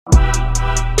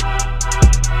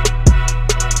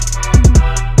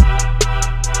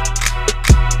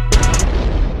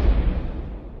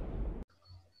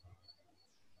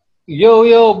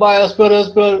Yo, Bias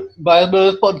Brothers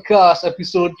podcast,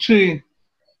 episode 3.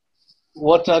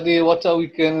 What a day, what a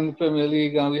weekend in the Premier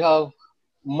League, and we have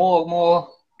more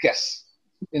guests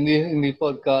in the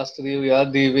podcast today. We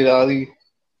have David Ali,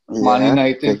 Man Yeah,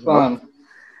 United pick up. fan.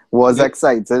 Was Yeah.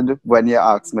 excited when you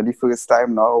asked me the first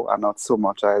time now, and not so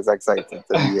much as excited to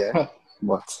be here.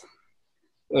 But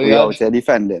We we had out here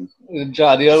defending.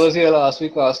 Jadiel was here last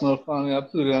week, Arsenal fan. We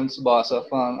have Prudence, Barca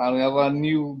fan, and we have a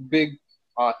new big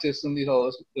artist in the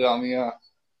house, Ramia,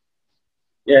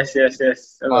 Yes. Man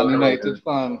Hello. United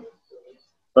fan.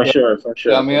 For sure.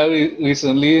 Ramia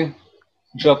recently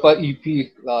dropped a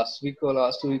EP last week or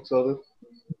last 2 weeks of it.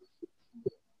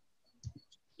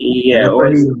 Yeah, it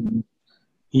was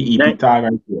He Nine- tag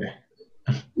right there.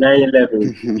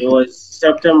 9/11. It was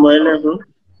September 11th.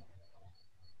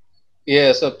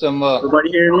 Yeah, September.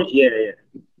 Everybody hear me? Yeah.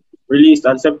 Released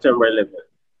on September 11th.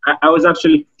 I was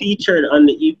actually featured on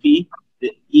the EP.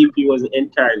 The EP wasn't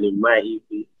entirely my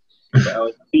EP, but I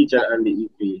was featured on the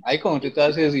EP. I count it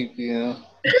as his EP, you know.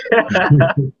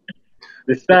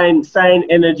 The Sign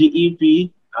Energy EP.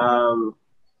 You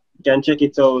can check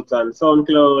it out on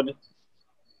SoundCloud,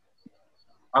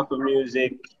 Apple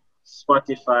Music,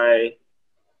 Spotify,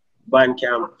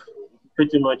 Bandcamp,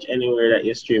 pretty much anywhere that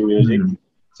you stream music.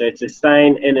 So it's a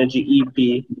Sign Energy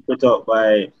EP put out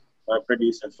by my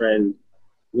producer friend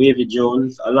Wavy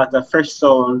Jones. A lot of fresh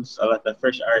sounds, a lot of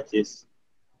fresh artists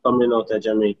coming out of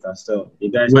Jamaica. So you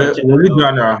guys can check What it out.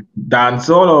 genre?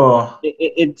 Dancehall or?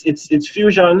 It's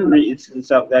fusion. It's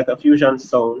like a fusion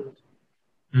sound.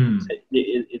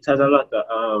 It has a lot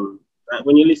of like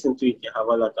when you listen to it, you have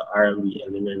a lot of R&B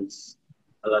elements,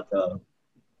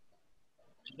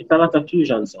 it's a lot of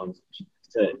fusion songs.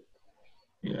 So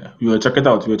Yeah, we will check it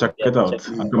out. check it out.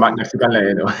 I'll come back next week and let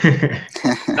you know.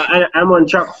 I'm on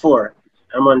track 4.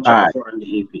 I'm on track Alright. 4 on the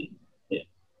EP.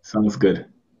 Sounds good.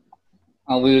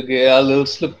 And we'll get a little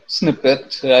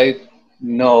snippet right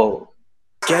now.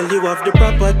 Girl, you have the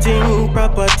proper thing.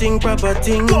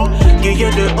 Give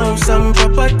you the awesome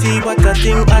property, what a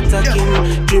thing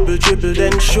attacking. Dribble,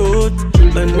 then shoot.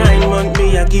 A 9-month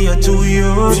me, I give you 2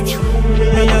 years. Me,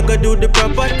 I gotta do the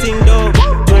proper thing though.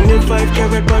 25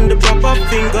 carat on the proper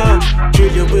finger.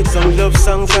 Drill you with some love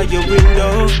songs at your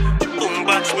window. Boom,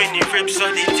 box when you rip so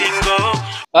the thing go.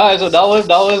 Alright, so that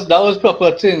was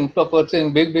proper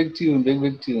thing. Big tune.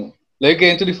 Let's get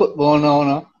into the football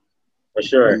now. For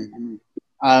sure.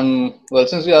 And well,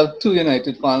 since we have 2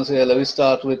 United fans here, let me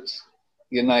start with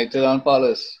United and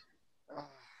Palace.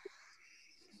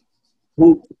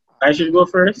 Who I should go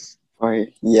first?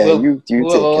 Boy, yeah, Well, you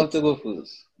whoever wants take to it. go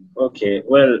first. Okay.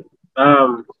 Well,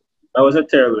 that was a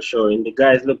terrible showing. The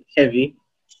guys looked heavy,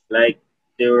 like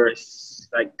they were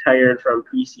like tired from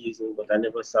preseason, but I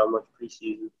never saw much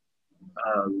preseason.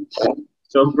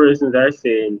 Some persons are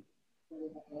saying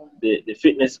the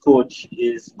fitness coach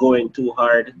is going too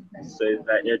hard, so it's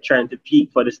like they're trying to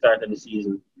peak for the start of the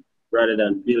season rather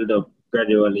than build up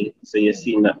gradually. So you're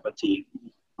seeing that fatigue.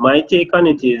 My take on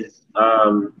it is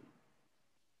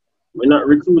we're not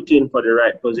recruiting for the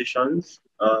right positions.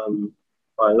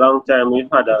 For a long time, we've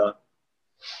had a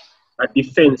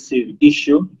defensive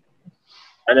issue.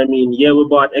 And I mean, yeah, we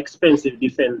bought expensive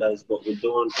defenders, but we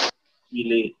don't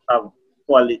really have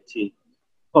quality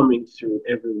coming through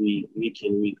every week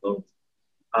in, week out.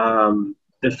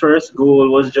 The first goal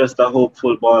was just a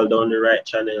hopeful ball down the right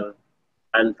channel.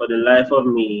 And for the life of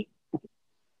me,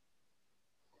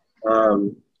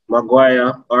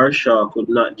 Maguire or Shaw could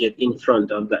not get in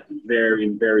front of that very,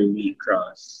 very weak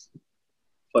cross.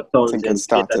 For I think Townsend it to get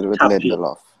started a with tap in,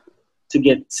 Lindelof.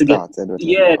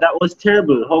 yeah, that was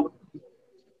terrible.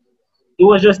 It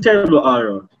was just terrible all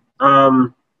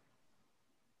around.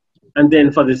 And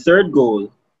then for the third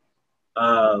goal,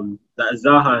 that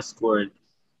Zaha scored,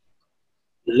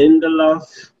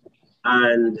 Lindelof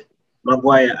and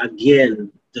Maguire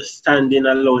again just standing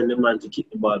allowing the man to kick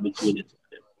the ball between the two of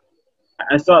them.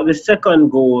 I thought the second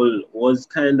goal was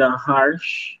kind of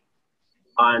harsh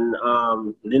on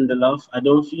Lindelof. I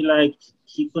don't feel like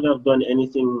he could have done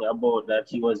anything about that.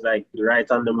 He was like right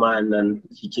on the man and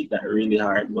he kicked that really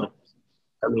hard. But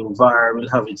I mean, VAR will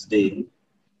have its day.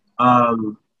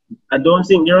 I don't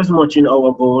think there was much in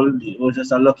our goal. It was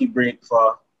just a lucky break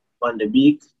for Van de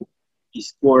Beek. He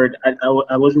scored.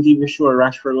 I wasn't even sure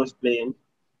Rashford was playing.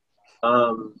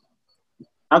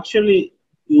 Actually,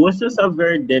 it was just a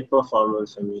very dead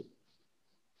performance for me.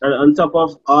 And on top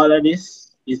of all of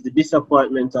this is the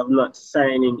disappointment of not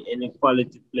signing any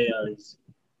quality players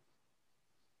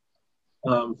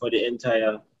for the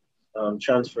entire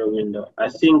transfer window. I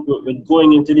think we're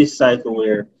going into this cycle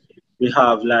where we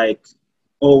have like,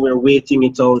 oh, we're waiting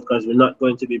it out because we're not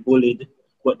going to be bullied.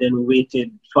 but then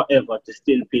waited forever to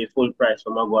still pay full price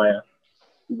for Maguire.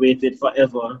 Waited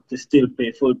forever to still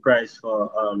pay full price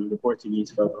for the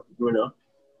Portuguese for Bruno.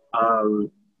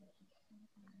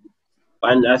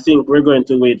 And I think we're going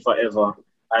to wait forever.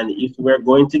 And if we're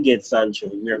going to get Sancho,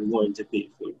 we're going to pay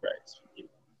full price.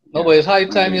 No, but it's high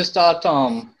time you start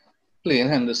playing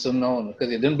Henderson now,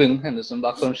 because you didn't bring Henderson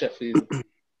back from Sheffield.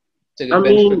 Take a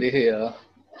bench for De Gea.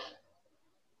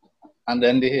 And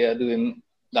then De Gea doing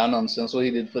that nonsense what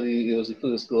he did for the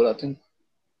first goal, I think.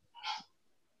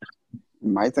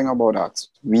 My thing about that,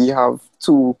 we have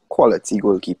 2 quality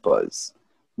goalkeepers.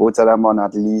 Both of them on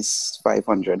at least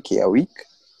 500k a week.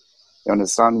 You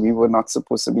understand? We were not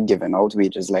supposed to be giving out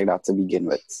wages like that to begin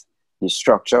with. The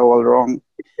structure all wrong.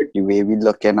 The way we're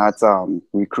looking at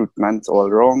recruitment all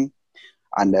wrong.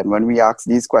 And then when we ask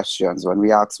these questions, when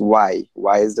we ask why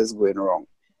is this going wrong?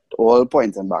 It all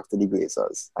pointing back to the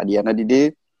Glazers. At the end of the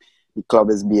day, the club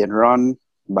is being run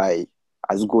by,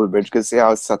 as Goldbridge could say,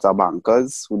 our set of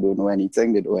bankers who don't know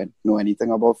anything. They don't know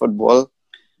anything about football.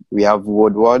 We have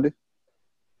Woodward.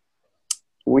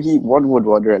 What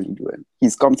Woodward really doing?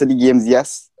 He's come to the games,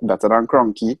 yes, better than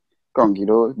Kroenke. Kroenke,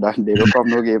 though, they don't come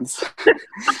no games.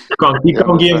 Kroenke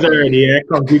come games already, yeah.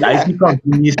 Kroenke, I see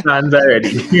Kroenke in his stands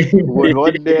already.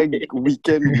 Woodward there, week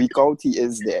in, week out, he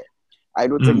is there. I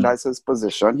don't think that's his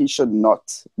position. He should not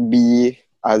be,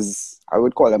 as I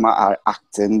would call him, an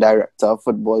acting director of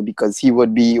football, because he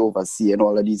would be overseeing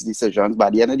all of these decisions. But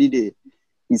at the end of the day,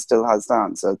 he still has the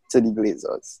answer to the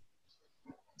Glazers.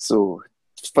 So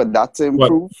for that to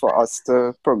improve, for us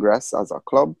to progress as a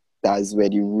club, that is where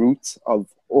the root of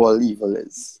all evil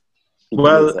is.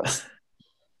 Well,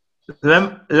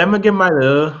 let me give my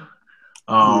little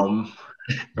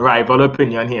rival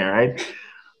opinion here, right?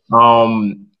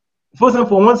 First and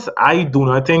foremost, I do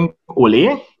not think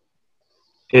Ole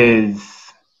is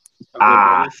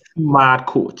a smart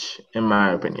coach, in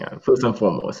my opinion. First and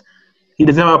foremost, he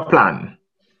doesn't have a plan,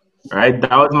 right?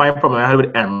 That was my problem I had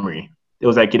with Emery. It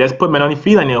was like, you just put men on the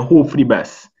field and you hope for the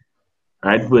best,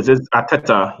 right? Versus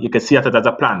Arteta, you can see Arteta has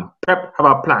a plan. Pep have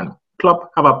a plan.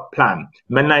 Klopp have a plan.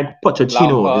 Men like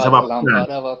Pochettino just have a plan.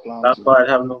 Lampard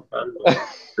have no plan.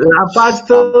 Lampard's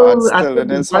still in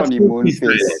his honeymoon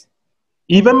phase.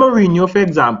 Even Mourinho, for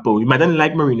example, you mightn't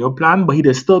like Mourinho's plan, but he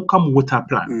does still come with a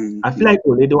plan. I feel like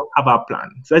Ole don't have a plan.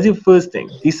 So that's the first thing.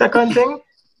 The second thing,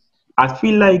 I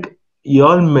feel like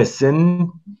you're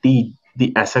missing the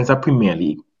essence of Premier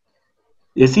League.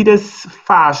 You see this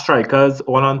fast strikers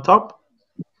all on top?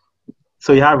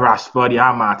 So you have Rashford, you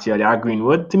have Martial, you have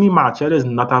Greenwood. To me, Martial is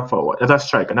not a forward. That's a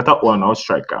striker, not an all-out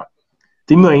striker.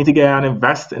 To me, you need to get and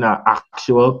invest in an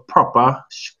actual, proper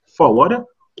forward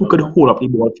who could hold up the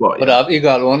ball for you. But I have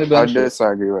Igalo on the bench. I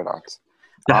disagree with that.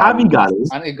 They have Igalo.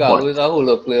 And Igalo is a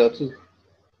hold-up player too.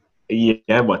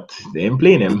 Yeah, but they ain't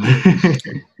playing him.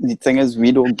 The thing is,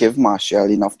 we don't give Martial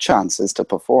enough chances to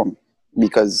perform.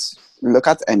 Because look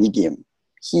at any game.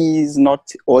 He's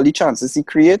not, all the chances he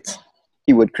creates,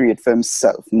 he would create for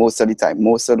himself most of the time.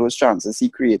 Most of those chances he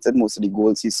created, most of the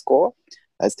goals he scored,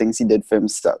 as things he did for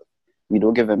himself. We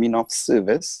don't give him enough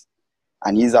service.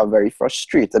 And he's a very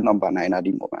frustrated number 9 at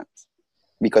the moment.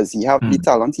 Because he have the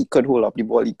talent, he could hold up the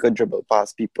ball, he could dribble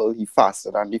past people, he faster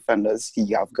than defenders,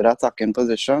 he have good attacking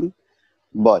position,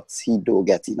 but he don't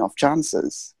get enough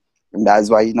chances. And that's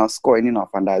why he's not scoring enough,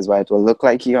 and that's why it will look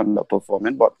like he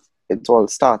underperforming, but it's all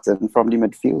starting from the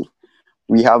midfield.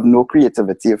 We have no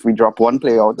creativity. If we drop one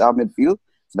player out that midfield,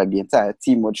 it's like the entire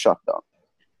team would shut down.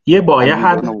 Yeah, but you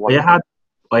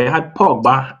had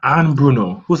Pogba and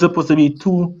Bruno, who's supposed to be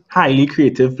 2 highly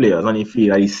creative players on the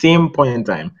field at the same point in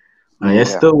time, and you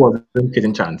still wasn't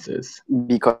getting chances.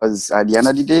 Because at the end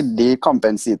of the day, they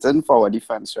compensating for our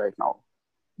defense right now.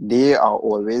 They are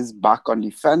always back on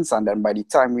defense, and then by the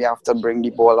time we have to bring the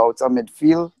ball out of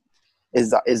midfield,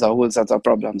 is a whole set of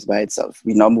problems by itself.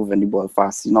 We're not moving the ball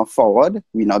fast enough forward,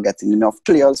 we're not getting enough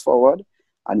clears forward,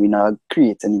 and we're not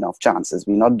creating enough chances.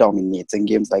 We're not dominating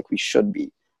games like we should be.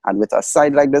 And with a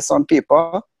side like this on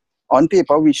paper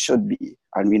we should be,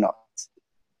 and we're not.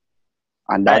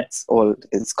 And that's all,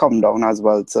 it's come down as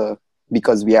well to,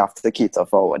 because we have to cater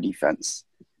for our defense.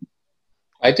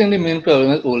 I think the main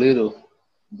problem is Ole though.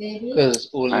 Because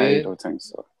Ole, I don't think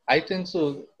so. I think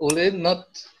so. Ole not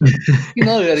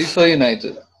ready for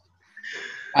United.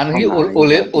 And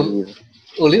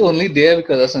Ole only there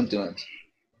because of sentiment.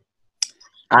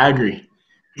 I agree.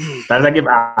 That's like if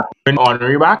I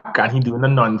Honorary back and he doing the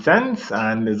nonsense,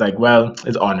 and it's like, well,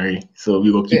 it's Honorary, so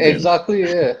we will keep him. Exactly,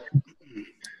 yeah.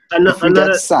 If we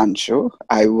get Sancho,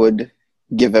 I would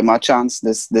give him a chance.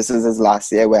 This is his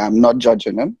last year where I'm not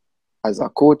judging him as a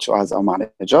coach or as a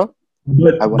manager.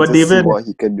 But I want to David, see what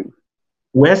he could do.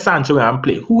 where's Sancho and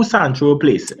play? Who Sancho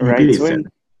replacing? Right,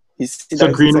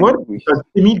 So Greenwood? Because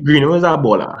to me, Greenwood is a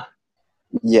baller.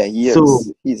 Yeah, he is. So,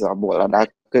 he's a baller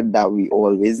that we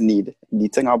always need. The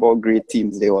thing about great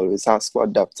teams, they always ask for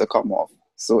depth to come off.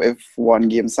 So if one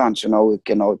game Sancho not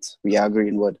working out, we are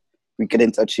Greenwood. We could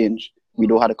interchange. We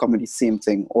don't have to come with the same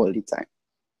thing all the time.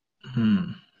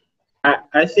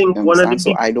 I think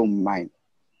So I don't mind.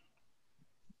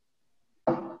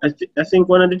 I think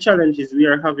one of the challenges we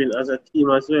are having as a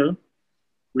team as well,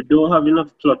 we don't have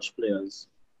enough clutch players.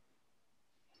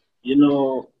 You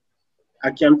know,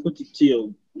 I can put it to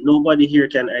you, nobody here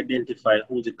can identify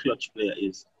who the clutch player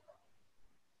is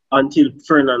until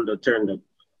Fernando turned up.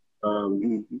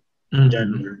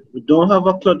 January. We don't have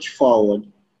a clutch forward.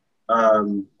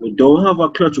 We don't have a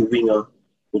clutch winger.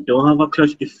 We don't have a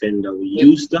clutch defender. We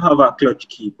used to have a clutch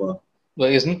keeper.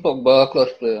 But isn't Pogba a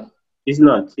clutch player? He's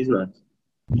not. He's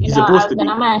supposed to be.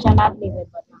 Mention that David,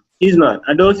 but no. He's not.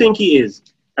 I don't think he is.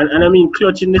 And I mean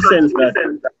clutch in the sense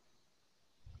that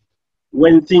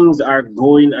when things are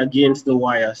going against the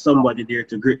wire, somebody there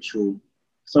to grit through,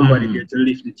 somebody there to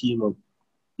lift the team up.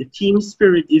 The team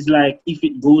spirit is like, if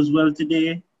it goes well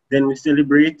today, then we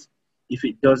celebrate. If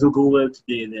it doesn't go well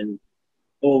today, then,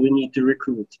 oh, we need to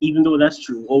recruit. Even though that's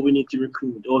true, oh, we need to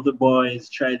recruit. Oh, the boys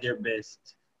try their best.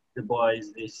 The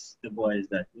boys this, the boys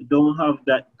that. We don't have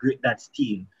that grit, that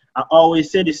steel. I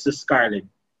always say this to Scarlett.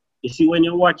 You see, when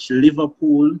you watch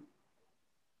Liverpool,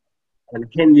 and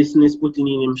Henderson is putting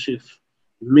in him shift,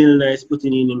 Milner is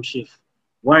putting in him shift,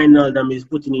 Wijnaldum is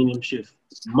putting in him shift,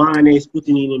 Mane is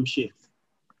putting in him shift,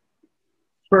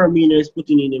 Firmino is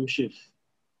putting in him shift,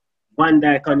 Van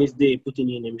Dijk on his day putting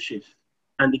in him shift,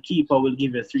 and the keeper will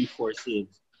give you 3-4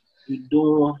 saves. We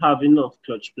don't have enough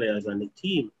clutch players on the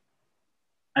team.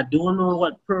 I don't know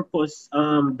what purpose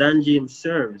Dan James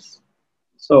serves.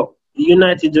 So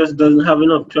United just doesn't have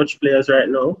enough clutch players right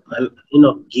now,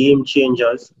 enough game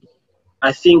changers.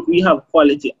 I think we have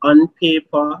quality on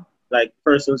paper, like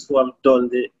persons who have done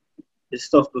the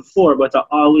stuff before, but I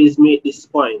always make this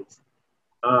point.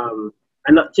 I'm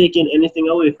not taking anything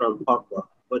away from Pogba,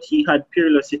 but he had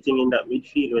Pirlo sitting in that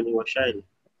midfield when he was shining.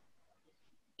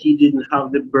 He didn't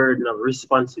have the burden of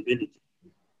responsibility.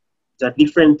 It's a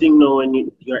different thing now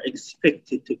when you're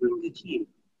expected to bring the team.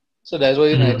 So that's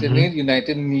what United need.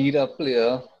 United need a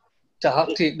player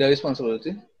to take the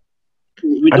responsibility.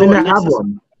 I think they have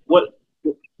one.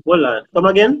 Hold on. Come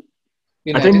again?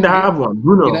 I think they have one.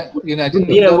 Bruno. United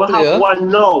we have one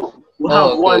now.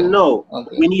 One now.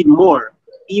 Okay. We need more.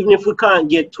 Even if we can't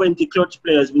get 20 clutch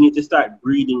players, we need to start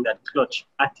breeding that clutch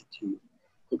attitude.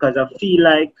 Because I feel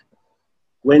like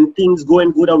when things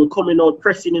going good and we're coming out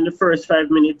pressing in the first 5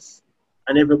 minutes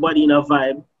and everybody in a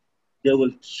vibe, they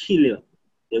will kill you.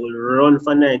 They will run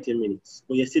for 90 minutes.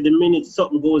 But you see the minute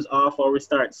something goes off or we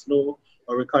start slow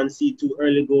or we concede 2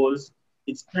 early goals,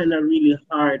 it's kind of really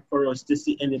hard for us to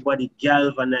see anybody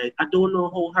galvanize. I don't know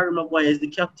how Harry Maguire is the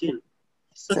captain.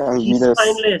 He's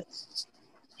spineless.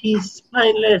 He's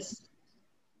spineless.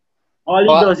 All he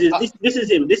does is, this is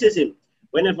him. This is him.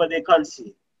 Whenever they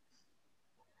concede.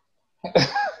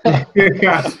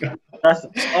 That's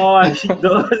all he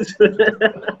does.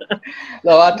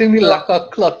 No, I think the lack of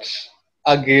clutch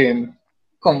again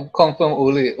come from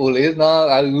Ole. Ole is now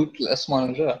a ruthless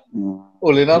manager.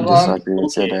 Ole not gone.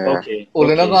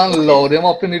 Ole not gone load them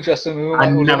up in the dressing room.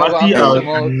 Ole not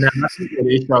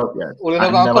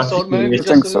gone cuss out men in the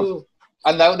dressing room.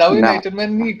 And now United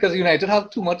men need, because United have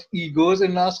too much egos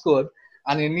in our squad,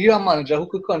 and you need a manager who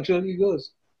could control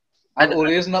egos. And Ole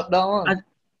is not that one.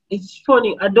 It's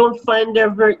funny. I don't find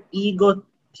them very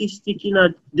egotistic.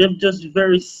 They're just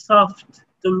very soft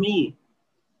to me.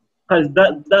 Because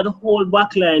that whole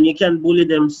backline, you can bully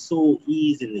them so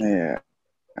easily. Yeah.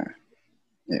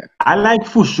 I like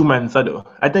Fushu Mensah though.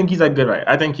 I think he's a good right.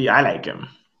 I like him.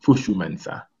 Fushu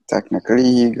Mensah. Technically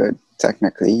he's good.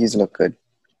 Technically he's look good.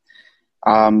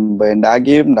 But in that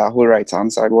game, that whole right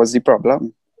hand side was the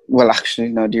problem. Well, actually,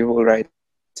 not the whole right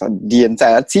side. The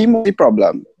entire team was the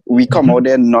problem. We come out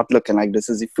there not looking like this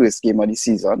is the first game of the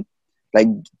season. Like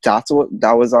that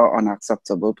was our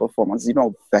unacceptable performance. You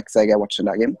know, vexed I get watching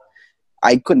that game.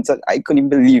 I couldn't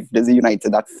believe there's a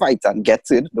United that fight and get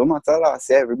it. No matter last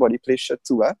year, everybody plays shit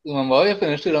too. Remember, you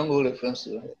finished with 1 goal difference.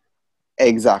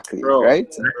 Exactly,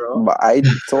 right? But I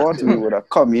thought we would have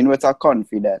come in with our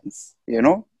confidence. You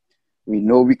know, we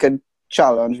know we could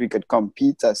challenge, we could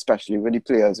compete, especially with the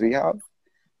players we have.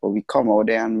 But we come out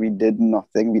there and we did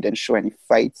nothing. We didn't show any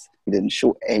fights. We didn't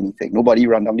show anything. Nobody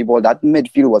ran down the ball. That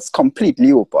midfield was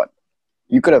completely open.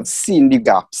 You could have seen the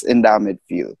gaps in that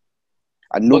midfield.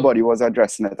 And nobody was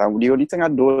addressing it. And the only thing I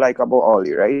don't like about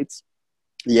Oli, right?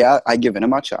 Yeah, I given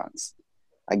him a chance.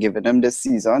 I given him this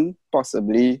season,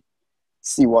 possibly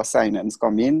see what signings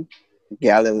come in,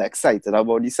 get a little excited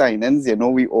about the signings. You know,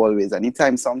 we always,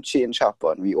 anytime some change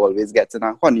happen, we always get in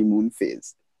a honeymoon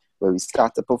phase where we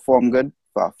start to perform good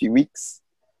for a few weeks,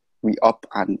 we up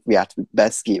and we at the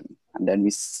best game, and then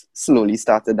we slowly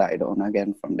start to die down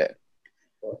again from there.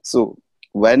 So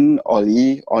when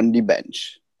Ollie on the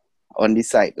bench, on the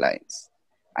sidelines,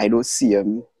 I don't see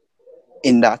him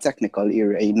in that technical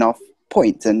area enough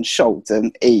pointing,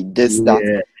 shouting, hey, this,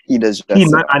 that. He does just...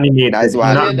 He's not animated. That's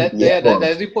why... That's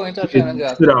the point I'm trying to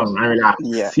get. Sit down and relax.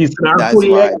 Yeah, He's that's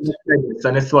why...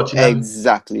 and it's watching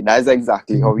exactly. That's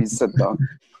exactly how he sit down.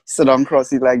 Sit down,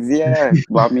 cross his legs, yeah.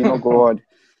 But I mean, oh God.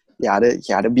 He had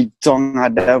to be down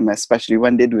at them, especially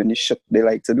when they're doing the shit they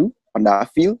like to do on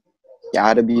that field. He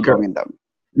had to be down in them.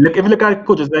 Look, if you look at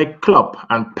coaches like Klopp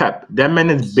and Pep, them men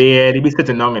is bare, they be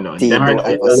sitting down, you know. They Them don't men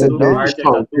ever sit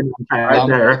down.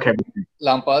 direct everything.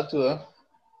 Lampard too.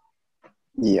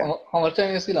 Yeah. How much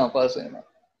time you see Lampard saying that?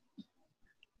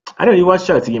 I don't even watch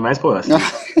Chelsea game, I suppose.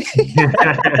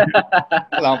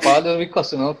 Lampard will be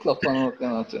cussing out Klopp and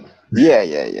kind of thing.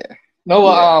 Yeah.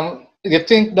 No, you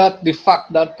think that the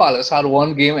fact that Palace had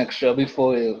one game extra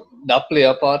before that play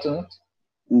a part in it?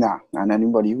 Nah, and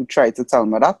anybody who tried to tell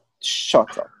me that,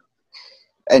 shut up.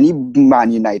 Any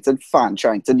Man United fan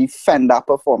trying to defend that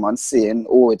performance, saying,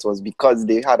 oh, it was because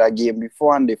they had a game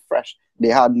before and they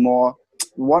had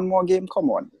one more game, come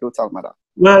on, don't tell me that.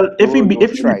 Well, if you're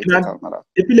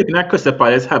looking at Crystal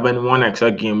Palace having one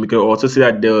extra game, we could also see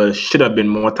that they should have been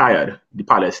more tired, the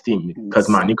Palace team, because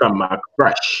man, you come back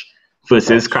fresh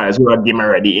versus guys who are game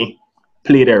already,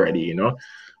 played already, you know.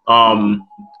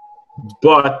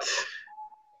 But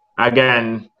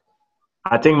again,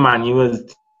 I think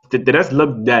they just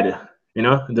look dead, you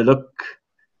know. They look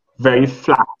very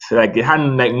flat. Like they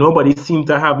hadn't, like nobody seemed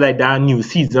to have like that new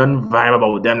season vibe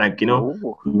about them, like, you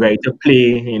know, ready to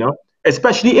play, you know.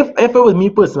 Especially if it was me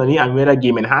personally and we had a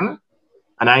game in hand,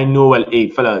 and I know, well, hey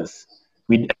fellas,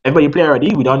 everybody play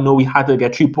already. We don't know we had to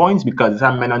get 3 points because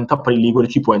some men on top of the league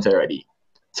with 3 points already.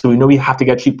 So we know we have to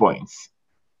get 3 points,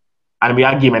 and we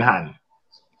had a game in hand.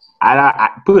 I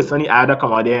personally, I had to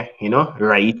come out there, you know,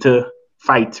 ready to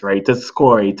fight, ready to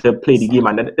score, ready to play the game,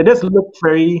 and it just looked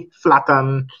very flat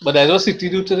and. But that's what City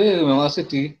do today. Remember,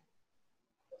 City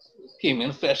came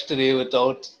in fresh today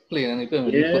without playing any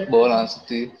Premier League football, and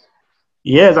City.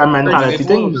 Yes, a mentality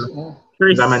thing.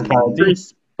 Chris mentality.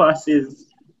 Passes.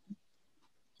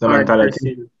 The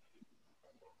mentality.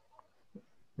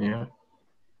 Yeah.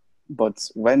 But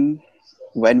when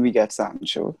we get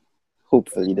Sancho,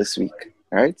 hopefully this week,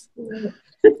 right?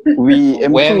 We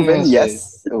improving,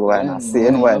 yes. When I'm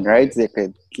saying when, right?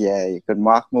 You could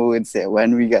mark my words, say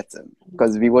when we get him.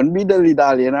 Because we wouldn't be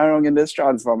dilly-dallying around in this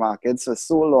transfer market for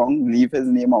so long, leave his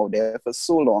name out there for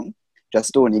so long,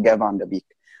 just to only get Van de Beek.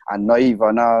 And not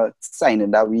even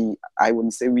signing that I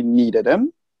wouldn't say we needed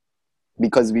him,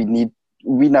 because we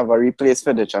never replaced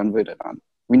Vidic and Vertonghen.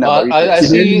 We never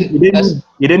replaced him.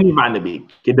 You didn't need Van de Beek.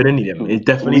 You didn't need him. It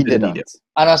definitely didn't need him.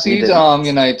 And I see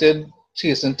United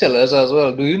chasing Tillers as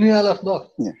well. Do you need a left back?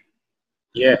 Yeah.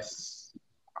 Yes.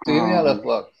 Do you need a left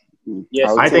back?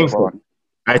 Yes. I think so.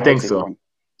 I think so.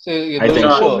 So you're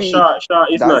sure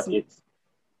it's not it.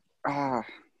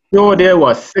 No, there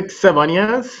was 6-7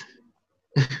 years.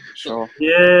 Sure.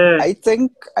 Yeah. I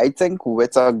think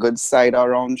with a good side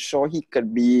around, sure, he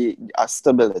could be a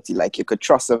stability. Like you could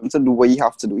trust him to do what he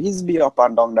have to do. He's be up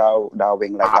and down that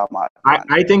wing like that man.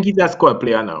 I think he's a squad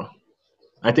player now.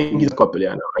 I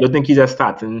don't think he's a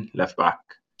starting left back.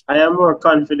 I am more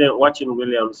confident watching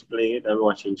Williams play than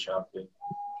watching Shaw play.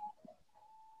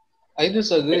 I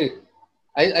disagree.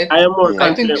 I am more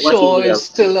confident. I think Shaw is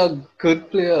still a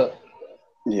good player.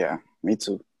 Yeah, me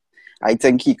too. I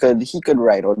think he could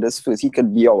ride on this first. He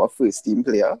could be our first team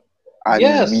player,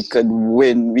 and we could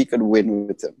win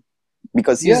with him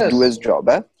because he's do his job.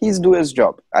 He's do his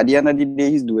job. At the end of the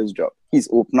day, he's do his job. He's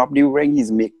open up the ring.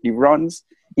 He's make the runs.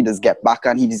 He does get back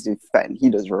and he does defend. He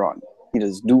does run. He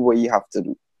does do what he have to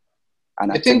do.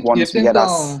 And I think once we get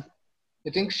us, I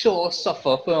think Shaw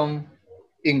suffer from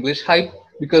English hype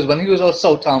because when he was at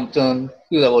Southampton,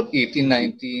 he was about 18,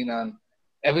 19, and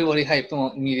everybody hyped him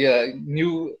up media,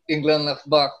 new England left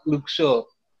back, Luke Shaw.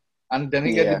 And then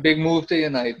he get the big move to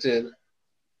United.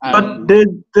 But there's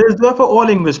that for all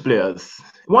English players.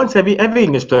 Once every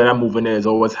English player that moving there is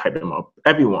always hype him up.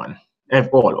 Everyone.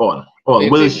 All.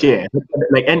 Will share.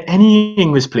 Like any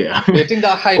English player. You think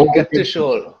that hype get to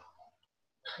Shaw?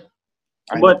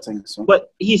 I don't think so.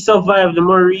 But he survived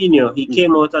Mourinho. He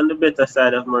came out on the better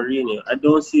side of Mourinho. I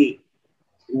don't see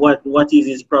what is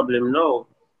his problem now.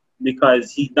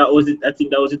 Because I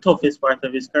think that was the toughest part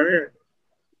of his career.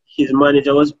 his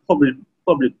manager was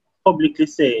publicly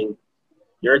saying,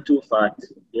 "You're too fat.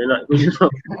 You're not good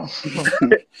enough."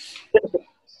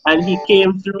 And he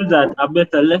came through that a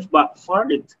better left back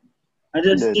for it. I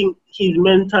just think his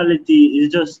mentality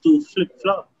is just too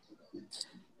flip-flop.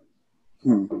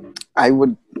 I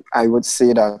would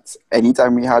say that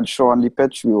anytime we had Shaw on the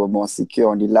pitch, we were more secure.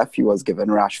 On the left, he was given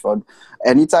Rashford.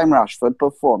 Anytime Rashford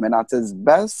performing at his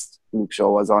best, Luke Shaw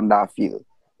was on that field,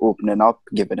 opening up,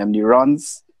 giving him the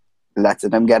runs,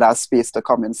 letting him get that space to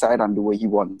come inside and do what he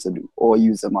wanted to do, or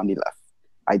use him on the left.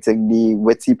 I think the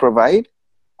width he provide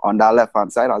on that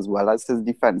left-hand side, as well as his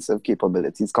defensive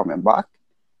capabilities coming back,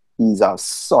 he's a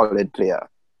solid player.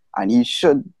 And he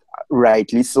should,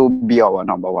 rightly so, be our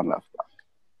number one left back.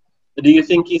 Do you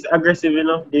think he's aggressive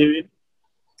enough, David?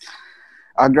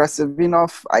 Aggressive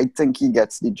enough, I think he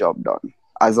gets the job done.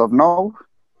 As of now,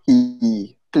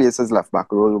 he plays his left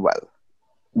back role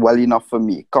well enough for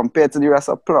me. Compared to the rest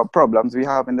of problems we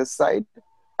have in this side,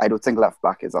 I don't think left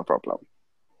back is a problem.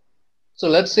 So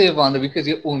let's say, Van der Beek is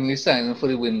your only signing for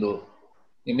the window.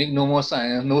 You make no more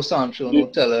signings, no Sancho, no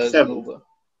Tellers, no...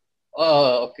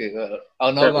 Oh, okay.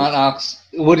 I'm now going to ask,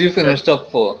 what do you finish top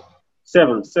for?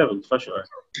 7 for sure.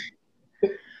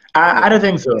 I don't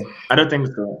think so.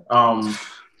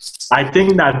 I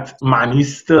think that Man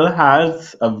still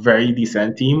has a very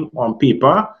decent team on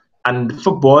paper, and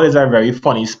football is a very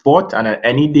funny sport, and at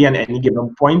any day and any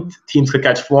given point, teams could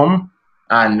catch form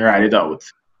and ride it out.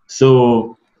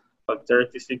 So,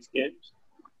 36 games.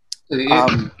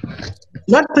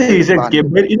 Not 36 games,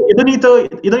 but you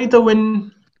don't need to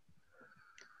win.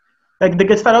 Like, they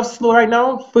get started off slow right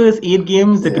now. First 8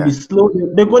 games, they can be slow.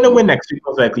 They're going to win next week,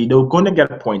 most likely. They're going to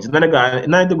get points. It's not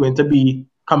going to be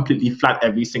completely flat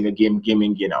every single game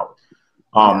in, game out.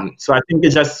 So I think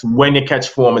it's just when you catch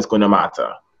form, it's going to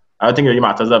matter. I don't think it really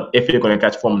matters if you're going to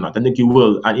catch form or not. I think you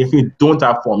will. And if you don't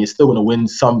have form, you're still going to win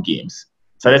some games.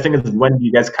 So I think it's when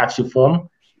you guys catch your form,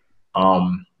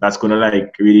 that's going to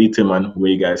like really determine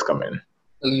where you guys come in.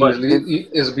 Usually,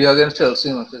 it's be against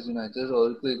Chelsea, not against United, or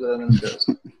you play good against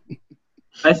Chelsea.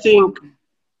 I think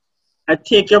I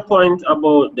take your point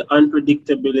about the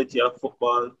unpredictability of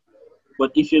football,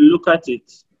 but if you look at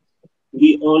it,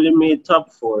 we only made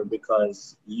top 4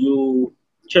 because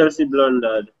Chelsea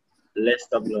blundered,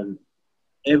 Leicester blundered.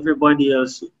 Everybody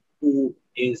else who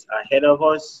is ahead of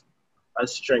us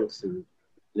has strengthened.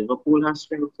 Liverpool has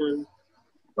strengthened,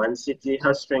 Man City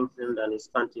has strengthened and is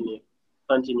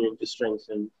continuing to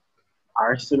strengthen.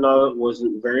 Arsenal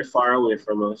wasn't very far away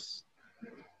from us,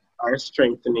 are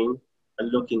strengthening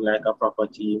and looking like a proper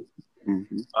team.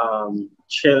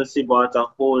 Chelsea bought a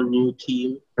whole new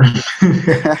team.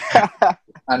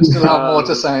 And still have more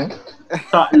to sign.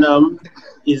 Tottenham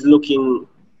is looking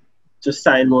to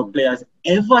sign more players.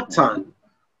 Everton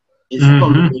is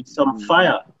coming with some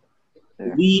fire.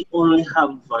 We only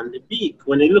have Van der Beek.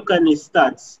 When you look at his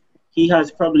stats, he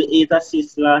has probably 8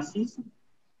 assists last season.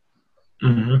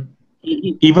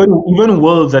 Even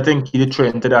Wolves, I think he threw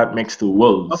into that mix to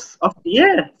Wolves.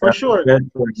 For sure.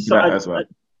 So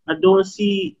I don't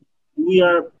see we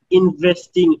are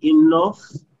investing enough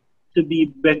to be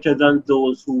better than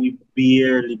those who we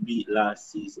barely beat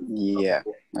last season. Yeah,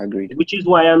 agreed. Which is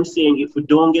why I'm saying if we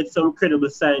don't get some credible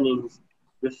signings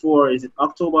before, is it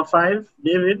October 5,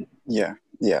 David? Yeah.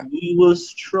 We will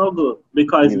struggle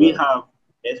because we have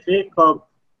FA Cup,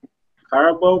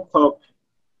 Carabao Cup,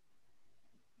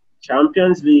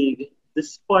 Champions League. The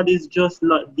squad is just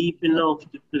not deep enough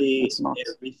to play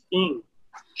everything.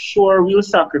 Sure, we'll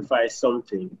sacrifice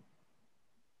something.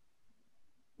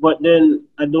 But then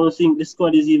I don't think the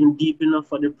squad is even deep enough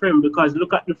for the Prem because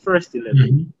look at the first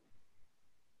 11.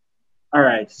 All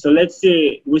right, so let's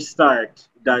say we start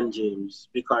Dan James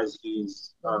because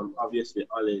he's obviously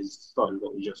Ollie's son,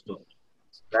 what we just told,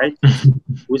 right?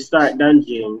 We start Dan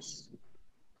James.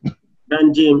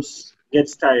 Dan James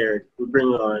gets tired. We bring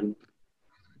on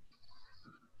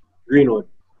Greenwood.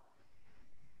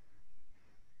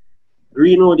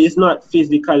 Greenwood is not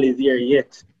physically there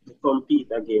yet to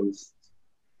compete against.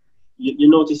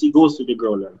 You notice he goes to the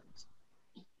ground a lot.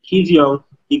 He's young.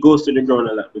 He goes to the ground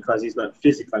a lot because he's not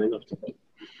physical enough to play.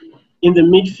 In the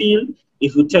midfield,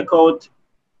 if we take out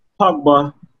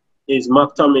Pogba, is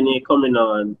McTominay coming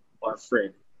on or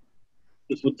Fred.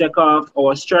 If we take off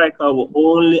our striker, our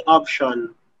only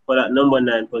option for that number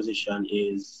 9 position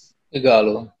is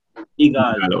Ighalo.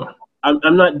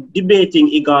 I'm not debating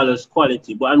Ighalo's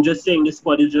quality, but I'm just saying the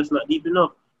squad is just not deep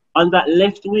enough. On that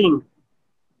left wing,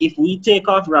 if we take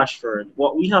off Rashford,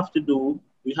 what we have to do,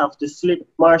 we have to slip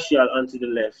Martial onto the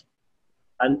left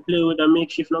and play with a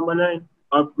makeshift number 9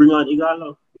 or bring on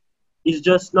Ighalo. It's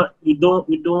just not, we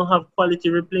don't have quality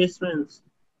replacements.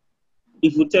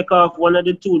 if we take off one of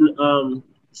the two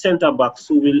centre backs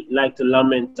who will like to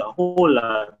lament a whole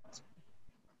lot,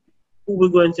 who we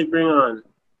going to bring on?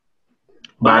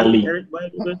 Bali. Eric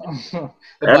Bailly.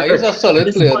 But he's a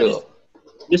solid player though.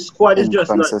 The squad is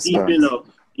just not deep enough.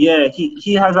 Yeah,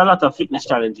 he has a lot of fitness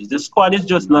challenges. The squad is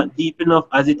just not deep enough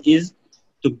as it is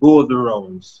to go the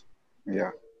rounds.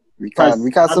 Yeah. We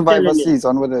can't survive a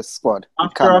season with this squad.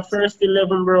 After our first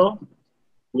 11, bro,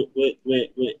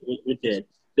 we did.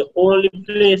 The only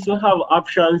place we have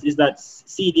options is that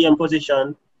CDM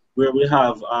position where we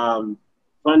have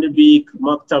Van de Beek,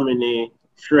 McTominay,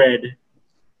 Fred,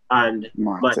 and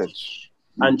Matic.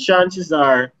 And chances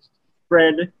are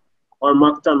Fred or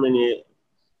McTominay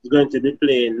is going to be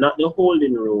playing not the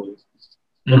holding role.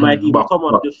 They might even come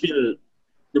up to fill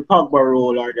the Pogba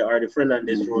role or the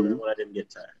Fernandes role, and one of them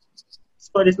get tired.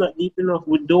 Squad is not deep enough.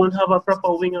 We don't have a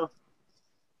proper winger.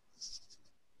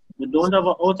 We don't have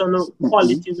an out-and-out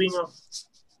quality winger.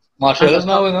 Martial is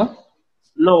now winger?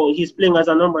 No, he's playing as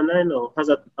a number 9 now,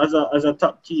 as a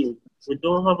top team. We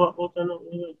don't have an out-and-out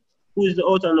winger. Who is the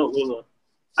out-and-out winger?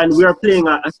 And we are playing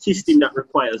a system that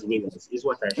requires wingers, is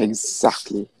what I think.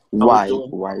 Exactly. Why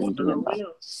are you doing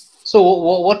that? So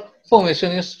what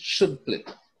formation you should play?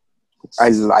 I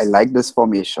like this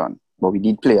formation, but we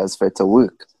need players for it to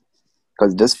work.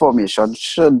 Because this formation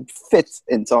should fit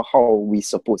into how we're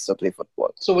supposed to play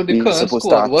football. So with the current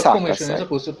squad, what formation are you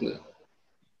supposed to play?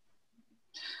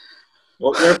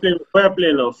 We're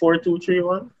playing now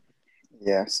 4-2-3-1?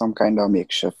 Yeah, some kind of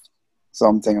makeshift.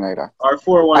 Something like that. Or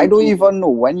 4-1-2. I don't even know.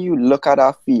 When you look at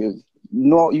our field,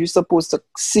 no, you're supposed to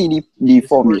see the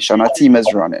formation a team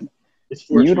is running.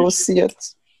 You don't see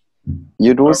it.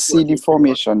 You don't see the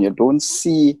formation. You don't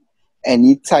see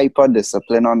any type of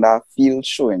discipline on that field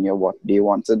showing you what they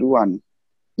want to do, and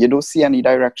you don't see any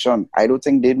direction. I don't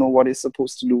think they know what they're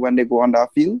supposed to do when they go on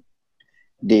that field.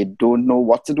 They don't know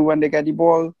what to do when they get the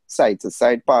ball side to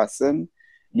side passing.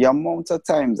 The amount of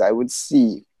times I would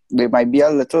see there might be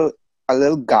a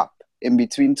little gap in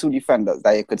between two defenders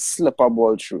that you could slip a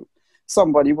ball through.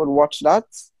 Somebody would watch that.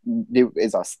 There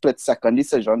is a split-second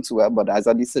decision to it, but as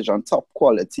a decision top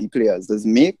quality players does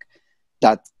make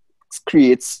that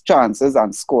creates chances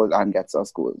and scores and gets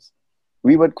us goals.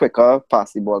 We would quicker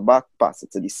pass the ball back, pass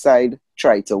it to the side,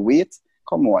 try to wait.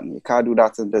 Come on, you can't do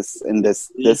that in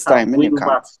this time. And you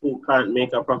can't. Who can't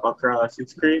make a proper cross?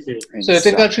 It's crazy. So you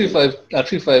think a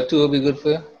 3-5-2 will be good for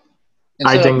you?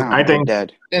 I think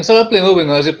dead. Instead of playing with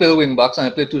wingers, you play with wing backs and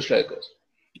you play 2 strikers.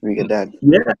 We get dead.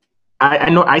 Yeah, I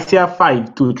know. I see a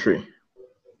 5-2-3.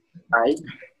 Right.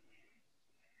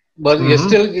 But you're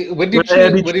still with the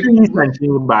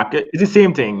three back. It's the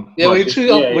same thing. Yeah, with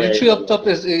the three up top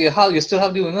is you still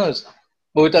have the wingers.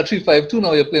 But with a 3-5-2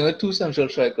 now, you're playing with 2 central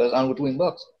strikers and with wing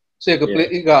backs. So you could play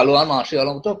Ighalo and Martial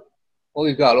on top, or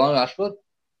Ighalo and Rashford.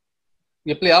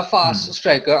 You play a fast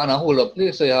striker and a hold-up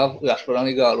play, so you have Rashford and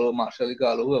Ighalo, Martial,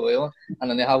 Ighalo, whoever you want, and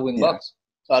then you have wing backs.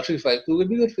 So a 3-5-2 would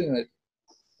be good for you,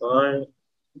 right?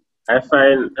 I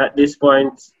find at this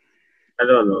point, I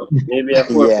don't know, maybe a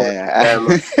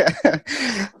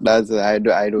 4-4-2. That's I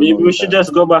don't. Maybe we should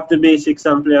just go back to basics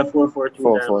and play a 4-4-2.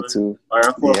 4-4-2 or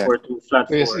a 4-4-2 flat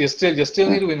 4. You still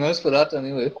need wingers for that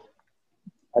anyway.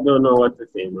 I don't know what to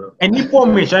say, bro. Any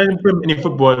formation in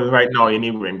football right now, you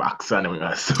need wing backs and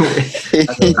wingers. So,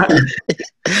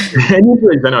 any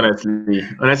position, honestly.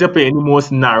 Unless you play any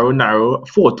most narrow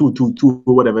 4-2-2-2,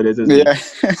 whatever it is. Yeah.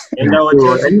 And that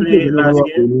was just played last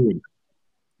game?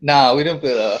 Nah, we didn't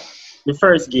play that. The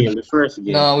first game.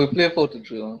 No, we play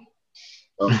 4-2-3.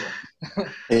 Okay.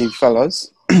 Hey,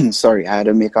 fellas. Sorry, I had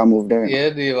to make a move there. Yeah,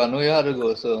 Dave, I know you had to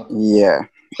go, so. Yeah,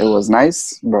 it was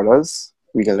nice, brothers.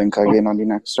 We can link again on the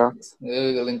next track. Yeah,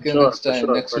 we can link in next time,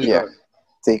 next week. Yeah,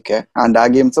 take care. And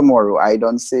that game tomorrow, I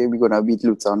don't say we're going to beat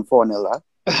Luton 4-0.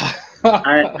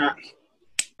 I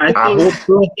think,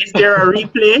 is there a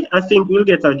replay? I think we'll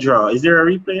get a draw. Is there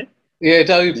a replay? Yeah, it's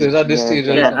a replay at this stage.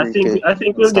 Yeah, I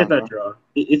think we'll get a draw.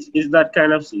 It's that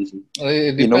kind of season.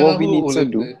 You know what we need to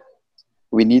do?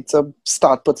 We need to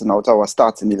start putting out our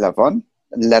starting 11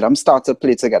 and let them start to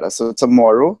play together. So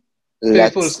tomorrow,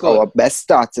 let our best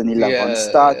starting 11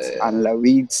 start and let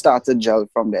we start to gel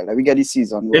from there. Let we get the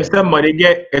season. If somebody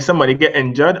get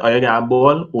injured or you get a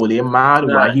ball, only mad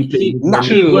why he playing.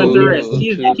 He's going to rest.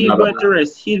 He's going to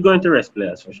rest. He's going to rest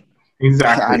players for sure.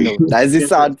 Exactly. I know. That's the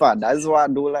sad part. That's what I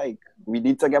do like. We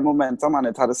need to get momentum and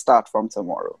it had to start from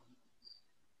tomorrow.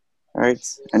 All right.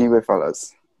 Anyway,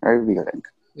 fellas. All right, we go link.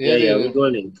 Yeah, we go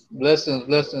link.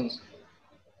 Blessings.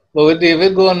 But with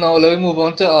David going now, let me move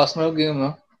on to Arsenal game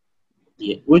now.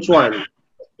 Yeah. Which one?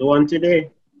 The one today?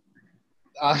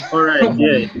 All right,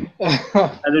 yeah.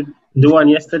 The one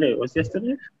yesterday. Was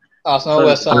yesterday? Arsenal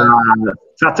West Ham.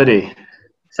 Saturday.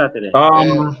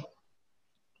 Yeah.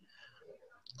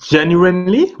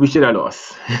 Genuinely, we should have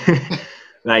lost.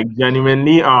 Like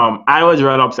genuinely, I was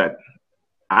real upset.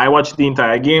 I watched the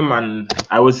entire game and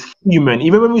I was fuming.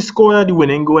 Even when we scored the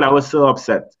winning goal, I was still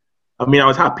upset. I mean, I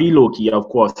was happy, low-key, of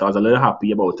course. I was a little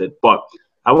happy about it. But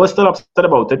I was still upset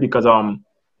about it because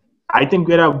I think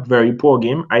we had a very poor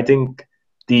game. I think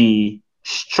the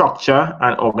structure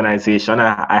and organization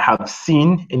I have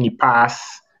seen in the past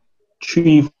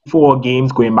 3-4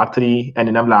 games going back to the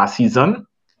ending of last season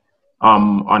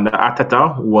under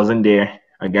Arteta wasn't there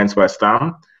against West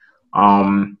Ham,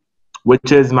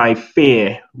 which is my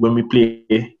fear when we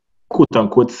play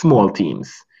quote-unquote small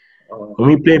teams. When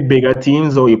we play bigger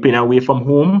teams or you're playing away from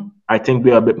home, I think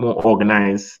we're a bit more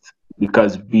organized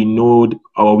because we know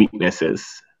our weaknesses.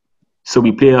 So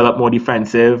we play a lot more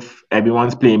defensive.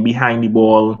 Everyone's playing behind the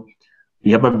ball.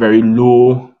 We have a very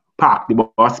low park the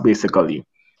boss basically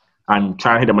and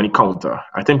trying to hit them on the counter.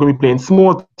 I think when we play in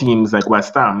small teams like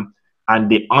West Ham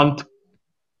and they aren't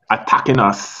attacking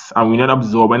us and we're not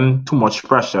absorbing too much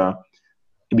pressure,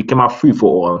 it became a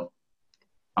free-for-all.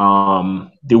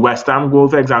 The West Ham goal,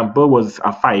 for example, was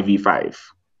a 5v5.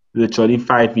 Literally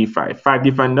 5v5. 5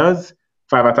 defenders,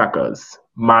 5 attackers,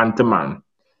 man to man.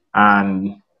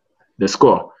 And the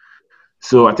score.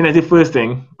 So I think that's the first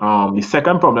thing. The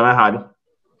second problem I had,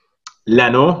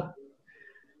 Leno,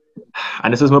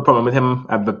 and this is my problem with him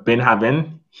I've been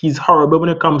having. He's horrible when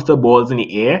it comes to balls in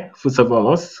the air, first and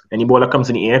foremost. Any ball that comes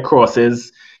in the air,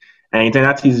 crosses, anything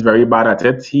that he's very bad at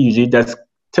it. He usually just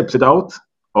tips it out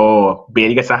or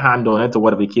barely gets a hand on it or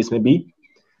whatever the case may be.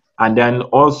 And then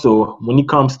also, when it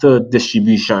comes to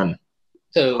distribution,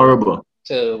 horrible.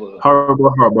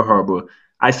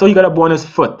 I saw he got a ball on his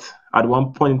foot at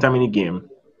one point in time in the game.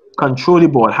 Control the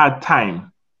ball, had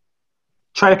time.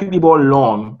 Try to kick the ball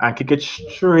long and kick it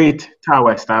straight to a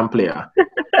West Ham player.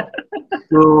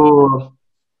 So,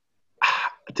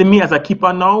 to me, as a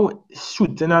keeper now,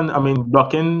 shooting and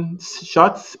blocking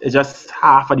shots is just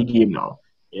half of the game now.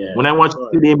 Yeah. When I watch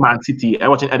today Man City, I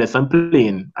watching Ederson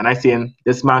playing, and I saying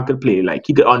this man could play. Like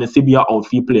he could honestly be an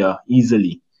outfield player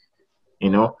easily, you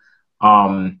know.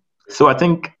 So I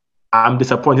think I'm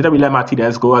disappointed that we let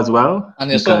Martinez go as well.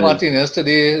 And you saw Martinez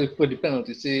today for the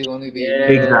penalty save on the Yeah.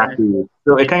 Exactly.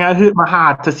 So it kind of hurt my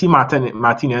heart to see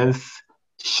Martinez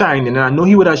shining, and I know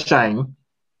he would have shined.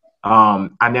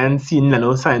 And then seeing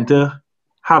Leno starting to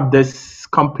have this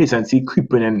complacency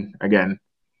creeping in again.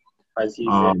 As he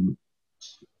said.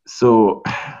 So,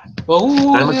 but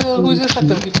who's your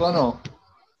second keeper now?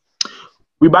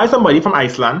 We buy somebody from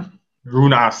Iceland,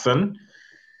 Runarsson.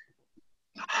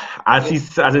 As it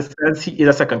says, he is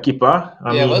a second keeper.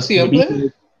 Ever see him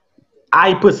play?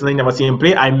 I personally never seen him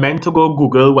play. I meant to go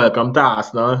Google "Welcome to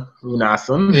Arsenal,"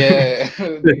 Runarsson. Yeah.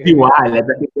 To see why I let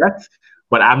that.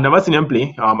 But I've never seen him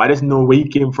play. I just know where he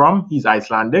came from. He's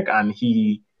Icelandic, and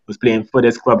he was playing for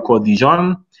this club called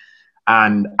Dijon.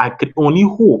 And I could only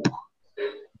hope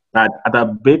that at a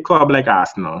big club like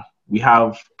Arsenal, we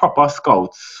have proper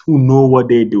scouts who know what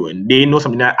they're doing. They know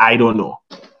something that I don't know.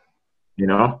 You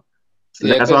know? So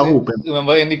Yeah, that's what I'm hoping.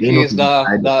 Remember in the case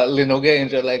that Leno got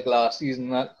injured like last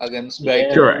season against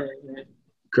Brighton?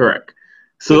 Correct.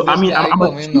 So, I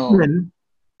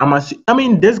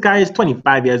mean, this guy is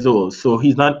 25 years old, so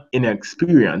he's not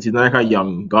inexperienced. He's not like a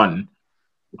young gun.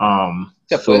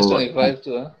 Except for he's 25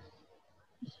 too, huh?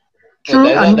 True.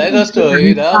 That's a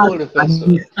story. That's a whole different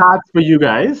story. He starts for you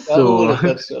guys. That's a whole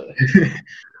different story.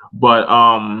 But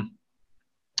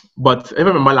if I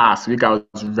remember last week, I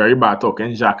was very bad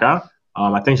talking Xhaka.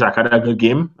 I think Xhaka had a good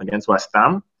game against West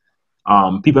Ham.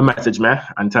 People message me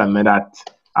and tell me that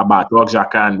about talk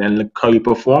Xhaka and then look how you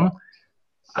perform.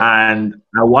 And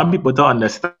I want people to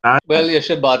understand. Well, you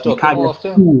should bad talk more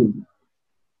often.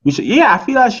 We should, I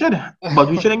feel I should. But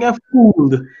we shouldn't get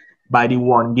fooled by the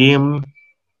one game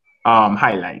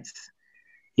highlights.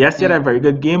 Yes, he had a very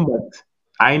good game, but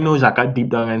I know Xhaka deep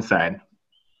down inside.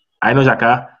 I know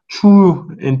Xhaka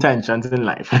true intentions in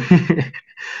life.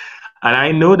 And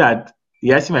I know that,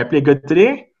 yes, he might play good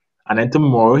today, and then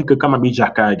tomorrow he could come and be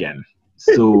Xhaka again.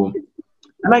 So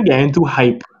I'm not getting too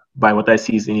hype by what I've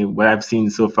seen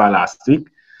so far last week.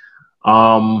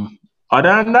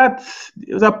 Other than that,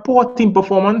 it was a poor team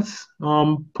performance.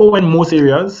 Poor in most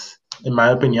areas, in my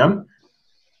opinion.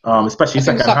 Especially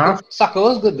second half. Saka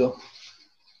was good though.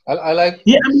 I like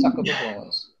Saka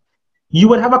performance. You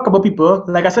would have a couple people,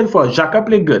 like I said before, Xhaka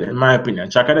played good, in my opinion.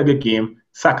 Xhaka had a good game.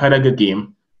 Saka had a good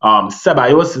game.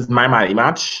 Ceballos is my man of the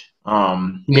match.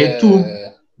 He made 2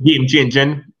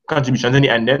 game-changing contributions in the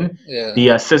ending. Yeah. The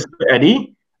assist to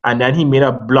Eddie, and then he made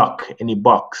a block in the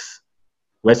box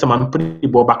where someone put the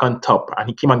ball back on top and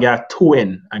he came and got a toe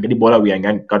in and get the ball away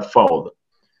and got fouled.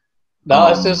 That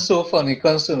was just so funny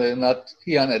considering that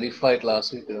he and Eddie fight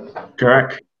last week.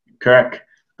 Correct.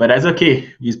 But that's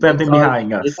okay. He's plenty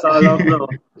behind us. It's all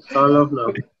love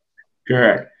now.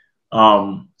 Correct.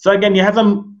 So again, we had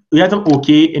some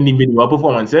okay individual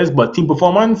performances, but team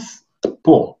performance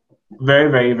poor, very,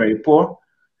 very, very poor.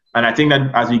 And I think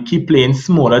that as we keep playing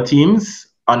smaller teams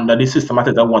under the system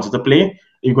that I wanted to play,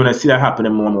 you're gonna see that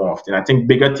happening more and more often. I think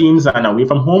bigger teams and away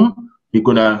from home, we're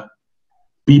gonna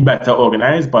be better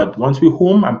organized. But once we're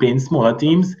home and playing smaller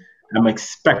teams, I'm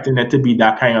expecting it to be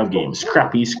that kind of game,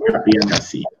 scrappy, and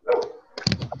messy.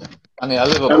 And yeah,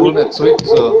 Liverpool next week,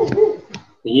 so.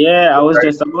 Yeah, I was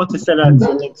just about to say that.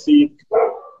 So next week,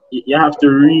 you have to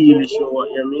really show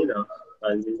what you're made of,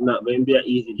 because it's not going to be an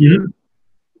easy game.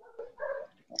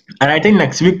 And I think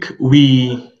next week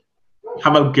we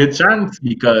have a good chance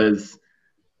because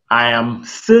I am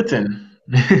certain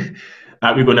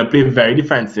that we're going to play very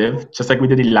defensive, just like we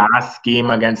did the last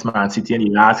game against Man City and the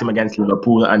last game against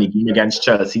Liverpool and the game against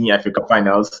Chelsea in the FA Cup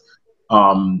finals.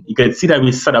 You can see that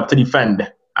we set up to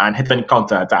defend and hit on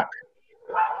counter-attack.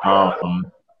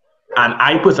 And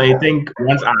I personally think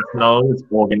once Arsenal is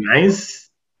organized,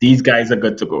 these guys are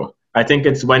good to go. I think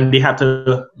it's when they have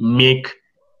to make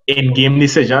in-game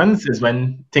decisions is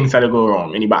when things start to go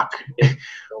wrong in the back.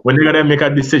 When they're going to make a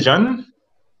decision,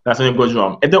 that's when it goes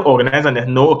wrong. If they're organized and they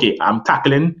know, okay, I'm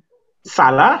tackling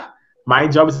Salah, my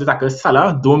job is to tackle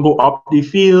Salah. Don't go up the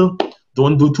field.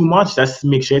 Don't do too much. Just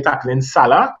make sure you're tackling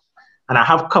Salah. And I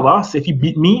have cover. So if he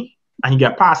beat me and he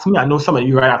get past me, I know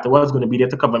somebody right afterwards is going to be there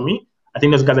to cover me. I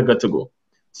think those guys are good to go.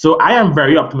 So I am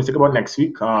very optimistic about next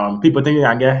week. People think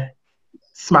I get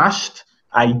smashed.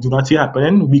 I do not see it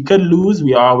happening. We could lose.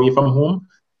 We are away from home.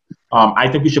 I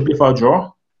think we should play for a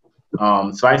draw.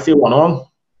 So I say 1-1.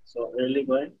 So early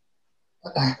going?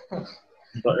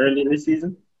 So early in the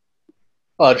season?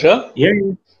 Oh, draw?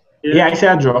 Yeah, I say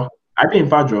a draw. I'm playing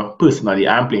for a draw. Personally,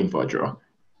 I'm playing for a draw.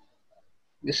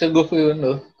 You should go for you,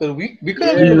 no? Because we could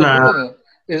have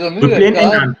we're playing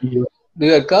in Anfield. The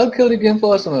red card killed the game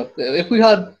for Arsenal. If we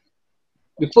had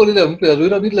before 11 players, we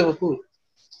would have beat Liverpool.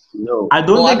 No. I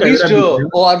don't think at least draw.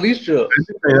 I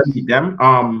think I beat them.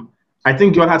 I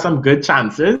think you all had some good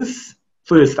chances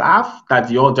first half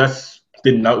that you all just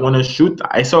did not want to shoot.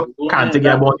 I saw Kante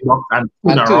get about the box and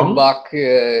turn back.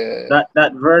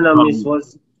 That Werner miss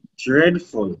was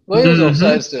dreadful. Well, it was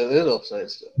offside still.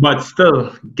 But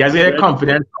still, guys get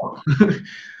confidence.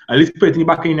 At least put it in the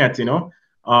back of the net, you know.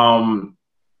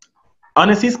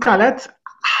 Honestly, Scarlett,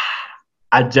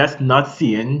 I'm just not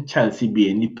seeing Chelsea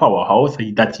being the powerhouse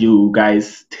that you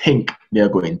guys think they're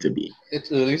going to be. It's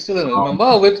early still.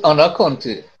 Remember with under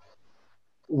Conte,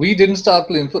 we didn't start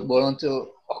playing football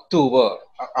until October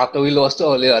after we lost to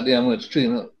Ole at the Emirates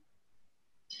 3-0.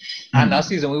 And that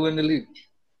season we win the league.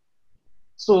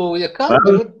 So you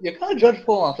can't judge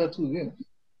form after 2 games.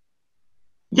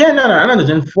 Yeah, no, I'm not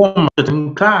judging form, I'm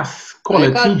judging class,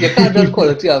 quality. You can't judge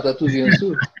quality after 2 games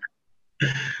too.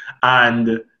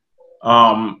 And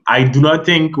I do not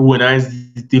think Werner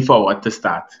is the forward to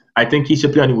start. I think he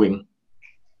should play on the wing.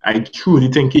 I truly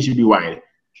think he should be wide.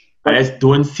 I just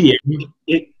don't see him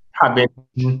having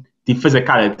the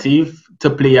physicality to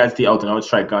play as the out-and-out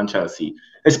striker on Chelsea,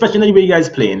 especially the way you guys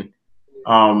playing.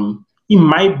 He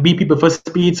might beat people for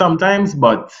speed sometimes,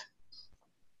 but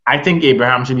I think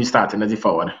Abraham should be starting as the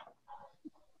forward.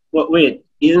 But wait,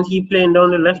 isn't he playing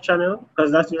down the left channel?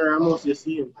 Because that's where I'm mostly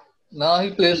seeing him. No,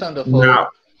 he plays center forward. No,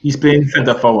 he's playing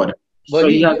center forward. But so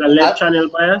he has a left channel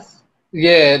bias?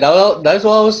 Yeah, that's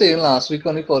what I was saying last week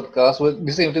on the podcast. With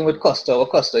the same thing with Costa. What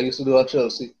Costa used to do at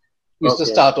Chelsea. He used to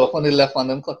start off on the left and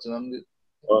then cutting on the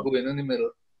going in the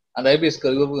middle. And I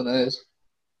basically what Werner is.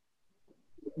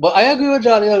 But I agree with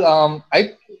Jariel.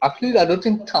 I don't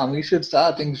think Tammy should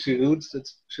start. I think Giroud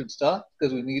should start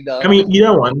because we need that. I mean,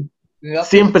 either one.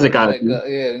 Same physicality.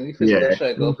 We need physical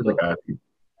striker.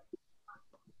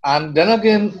 And then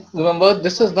again, remember,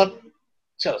 this is not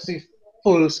Chelsea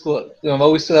full squad. Remember,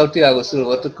 we still have Thiago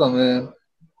Silva to come in.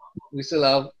 We still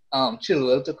have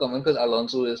Chilwell to come in because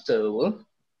Alonso is terrible.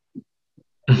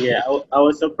 Yeah, I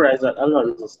was surprised that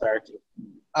Alonso started.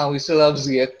 And we still have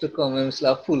Ziyech to come in. We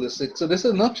still have Pulisic. So this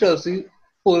is not Chelsea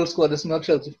full squad. This is not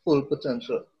Chelsea full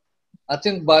potential. I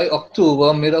think by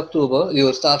October, mid-October, you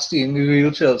will start seeing the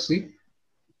real Chelsea.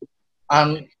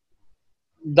 And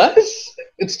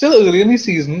it's still early in the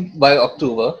season by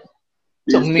October.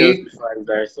 No,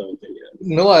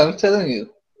 I'm telling you.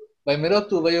 By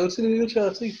mid-October, you'll see the real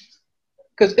Chelsea.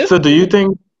 So do you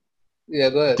think... Yeah,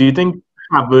 go ahead. Do you think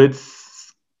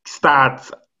Havertz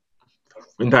starts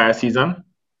entire season?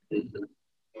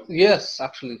 Yes,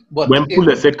 actually. But When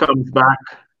Pulisic comes back,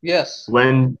 yes,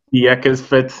 when Ziyech is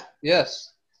fit,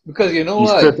 yes. Because you know he's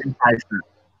why? still entices.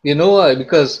 You know why?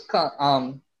 Because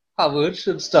Havertz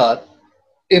should start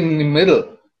in the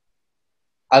middle.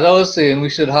 As I was saying, we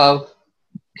should have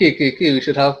KKK, we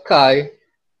should have Kai,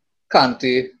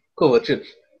 Kante, Kovacic.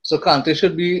 So Kante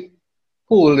should be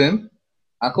holding,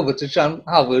 and Kovacic and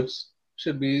Havertz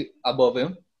should be above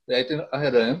him, right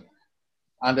ahead of him,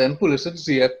 and then Pulisic,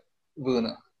 Ziyech,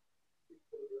 Werner.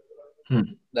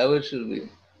 That way it should be.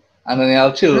 And then you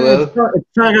have Chilwell,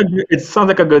 It sounds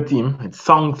like a good team. It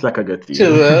sounds like a good team.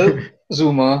 Chilwell,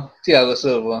 Zuma, Thiago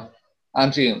Silva,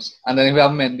 and James. And then we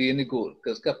have Mendy in the goal,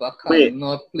 because Kepa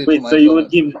cannot play for my so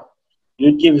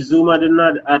you'd give Zuma the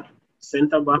nod at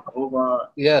centre back over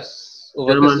Yes,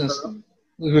 over German Christensen.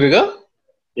 Rudiger?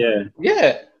 Yeah.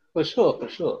 Yeah, for sure.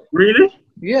 Really?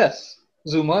 Yes.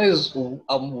 Zuma is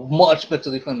a much better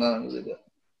defender than Rudiger.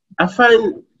 I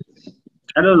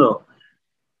don't know.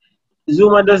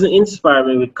 Zuma doesn't inspire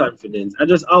me with confidence. I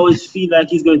just always feel like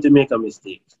he's going to make a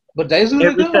mistake. But that is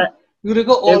Rudiger.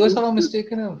 Rudiger always have a mistake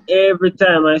in him. Every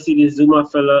time I see this Zuma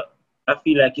fella, I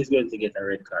feel like he's going to get a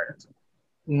red card.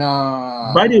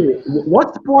 Nah. By the way,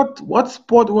 what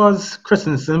sport was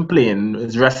Christensen playing?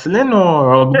 Is wrestling or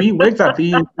rugby? What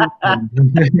exactly? I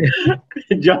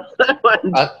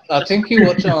think he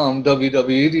watched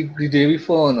WWE the day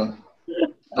before, no?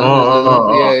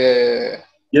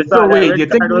 Yeah. So wait, do you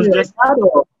think it was just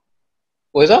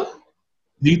what is that?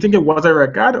 Do you think it was a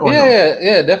red card or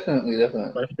yeah, definitely.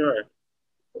 For sure.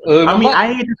 I mean,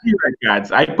 I hate to see red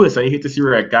cards. I personally hate to see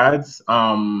red cards.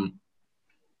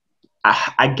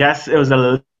 I guess it was a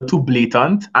little too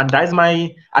blatant, and that's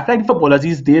I feel like footballers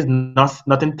these days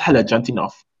not intelligent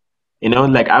enough. You know,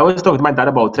 like I was talking to my dad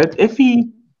about it. If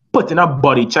he put in a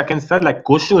body check instead, like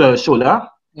go shoulder to shoulder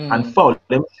and foul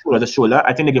them shoulder to shoulder,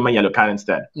 I think they give him a yellow card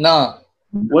instead. Nah.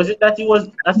 Was it that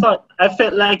I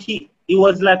felt like he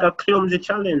was like a clumsy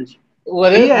challenge.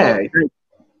 What is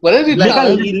the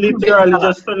challenge? He literally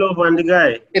just fell over on the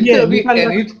guy.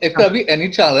 It could be any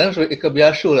challenge. It could be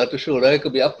a shoulder to shoulder. It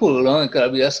could be a pull down. It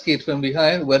could be a skate from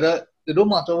behind. It don't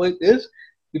matter what it is.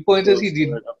 The point is he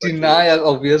did deny an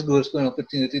obvious goal scoring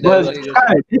opportunity. But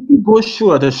if he goes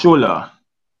shoulder to shoulder,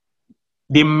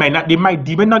 they might not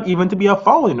even to be a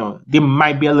foul. You know, they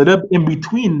might be a little in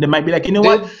between. They might be like, you know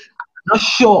what? I'm not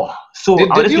sure. So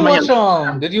did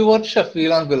you watch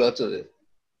Sheffield and Villa today?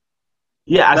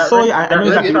 Yeah, I saw. I know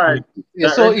exactly. You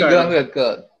saw Egan red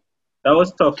card. That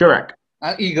was tough. Correct.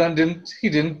 And Egan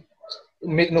didn't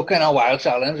make no kind of wild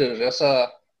challenge. It was just a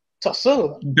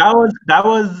tussle. That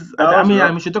was. I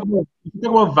mean, we should talk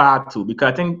about VAR too,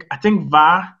 because I think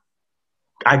VAR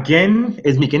again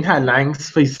is making headlines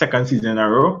for his second season in a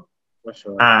row. For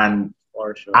sure. And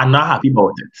for sure. I'm not happy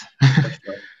about it. For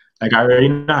sure. Like I'm really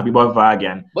not happy about VAR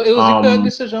again. But it was a correct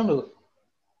decision though.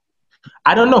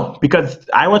 I don't know, because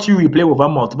I watched you replay over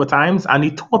multiple times, and the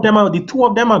two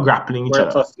of them are grappling each other.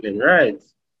 Tussling, right?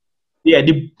 Yeah,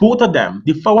 both of them,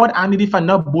 the forward and the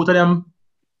defender, both of them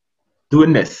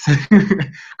doing this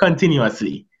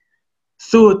continuously.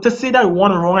 So to say that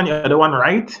one wrong and the other one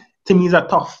right, to me is a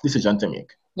tough decision to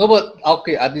make. No, but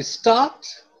okay, at the start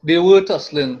they were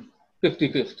tussling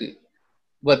 50-50,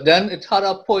 but then it had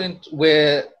a point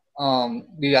where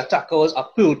the attacker was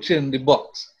approaching the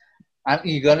box. And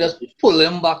Egan just pull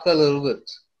him back a little bit.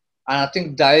 And I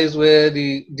think that is where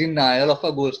the denial of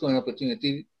a goal scoring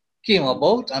opportunity came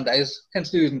about, and that is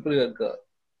hence the reason for the red card.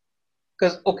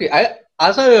 Because, okay,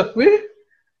 as a referee,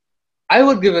 I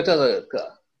would give it as a red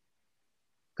card.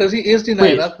 Because he is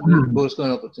denying a goal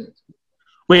scoring opportunity.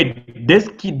 Wait, this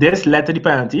led to the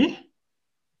penalty?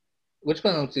 Which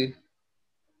penalty?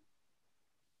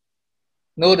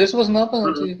 No, this was not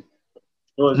penalty.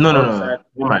 No.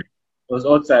 It was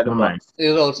outside the box.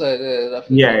 It was outside.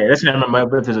 Yeah, that's what I remember.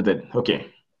 I visited. Okay,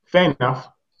 fair enough.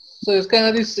 So it's kind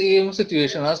of the same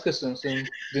situation as Christensen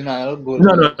denial goal.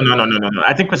 No.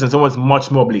 I think Christensen was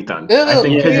much more blatant.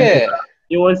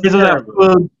 It was a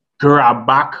full grab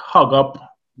back, hug up,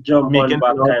 jump on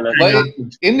back kind of. But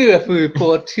in the referee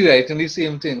report, he writing the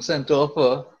same thing, sent off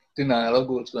for denial of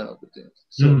goal scoring opportunity.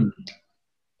 So,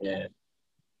 yeah.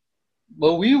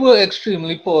 But we were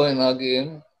extremely poor in our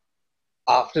game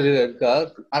after the red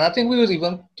card, and I think we was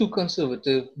even too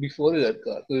conservative before the red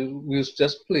card. We was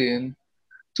just playing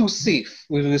too safe.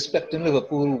 We were respecting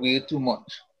Liverpool way too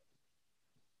much,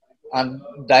 and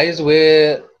that is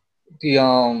where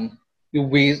the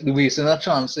wasting our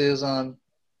chances and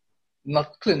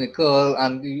not clinical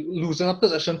and losing a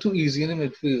possession too easy in the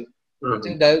midfield. I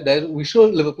think that we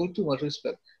showed Liverpool too much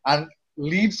respect, and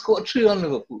Leeds scored 3 on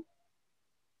Liverpool.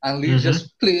 And Leeds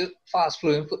just play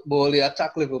fast-flowing football. They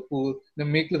attack Liverpool. They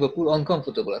make Liverpool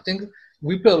uncomfortable. I think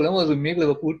the problem was we make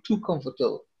Liverpool too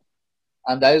comfortable.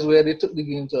 And that is where they took the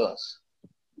game to us.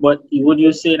 But would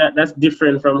you say that that's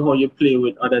different from how you play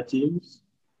with other teams?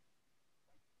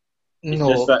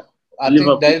 No. I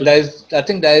think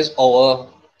that is our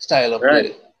style of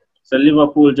play. So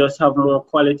Liverpool just have more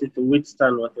quality to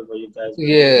withstand whatever you guys do.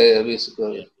 Yeah,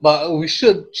 basically. Yeah. But we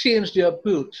should change the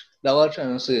approach. That's what I'm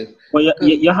trying to say. But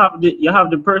you have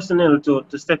the personnel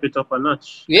to step it up a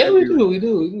notch. Yeah, we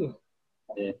do.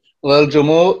 Yeah. Well,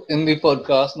 Jomo, in the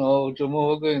podcast now, Jomo,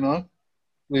 what's going on?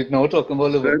 We're now talking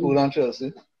about Liverpool and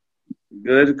Chelsea.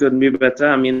 Good, couldn't be better.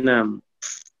 I mean,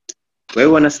 where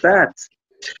you want to start?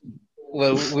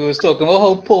 Well, we was talking about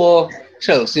how poor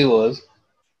Chelsea was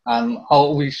and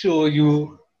how we show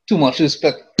you too much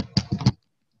respect.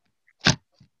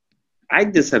 I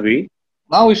disagree.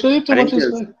 No, we show you too much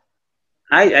respect.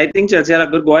 I think Chelsea had a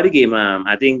good go at the game.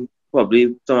 I think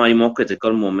probably some of the more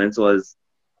critical moments was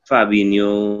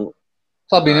Fabinho.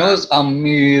 Fabinho was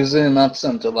amazing at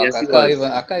centre back. Yes,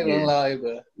 I can't even lie,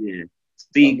 bro. Yeah.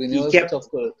 He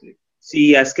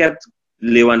has kept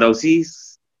Lewandowski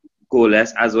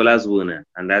goalless as well as Werner,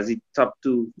 and that's the top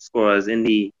two scorers in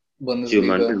the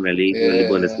German Premier League, in the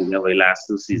Bundesliga over the last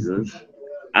 2 seasons.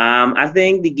 I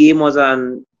think the game was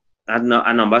on a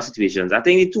number of situations. I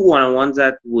think the 2 1-on-1s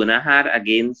that Werner had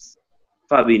against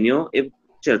Fabinho, if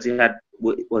Chelsea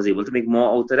was able to make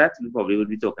more out of that, we probably would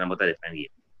be talking about a different game.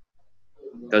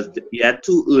 Because you had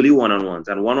 2 early 1-on-1s,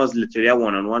 and one was literally a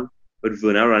 1-on-1 with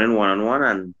Werner running 1-on-1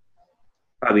 and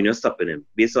Fabinho stopping him.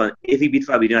 Based on if he beat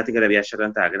Fabinho, I think it would be a shot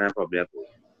on target and probably a goal.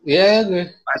 Yeah, good.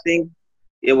 I think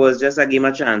it was just a game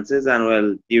of chances, and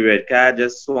well, the red card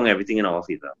just swung everything in our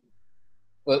favor.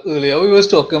 Well, earlier we was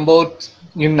talking about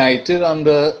United and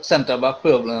the centre-back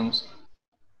problems.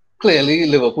 Clearly,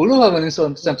 Liverpool don't have any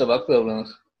centre-back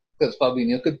problems because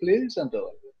Fabinho could play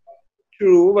centre-back.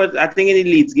 True, but I think in the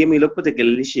Leeds game he looked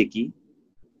particularly shaky.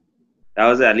 That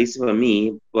was at least for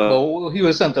me. But he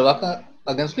was centre-back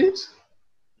against Leeds?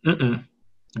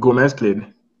 Gomez played.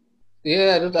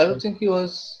 Yeah, I don't think he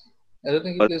was. I don't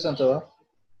think he played centre-back.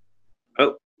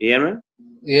 Oh, yeah, man?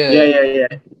 Yeah,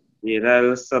 that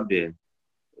was sub there.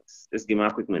 Let's give him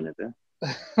a quick minute. Good.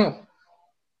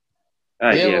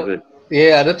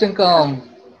 Yeah, I don't think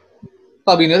Fabinho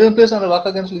didn't play centre-back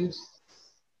against Leeds.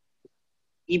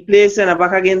 He plays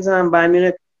centre-back against Bayern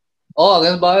Munich. Oh,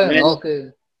 against Bayern?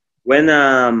 Okay. When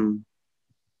Van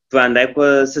Dijk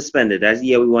was suspended, that's the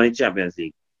year we won the Champions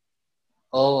League.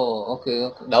 Oh, okay.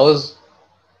 That was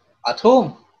at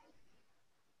home.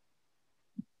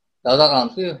 That was at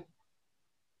Anfield.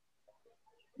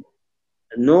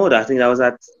 No, I think that was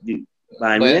at the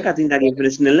Bayern Munich. I think that game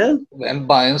finished 0-0. When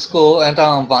Bayern score and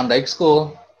Van Dijk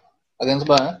score against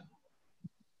Bayern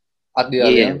at the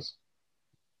Allianz.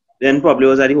 Then probably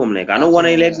was at the home leg. I know one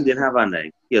of the legs didn't have Van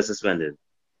Dijk. He was suspended.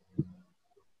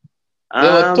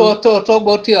 Talk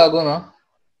about Thiago now.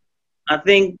 I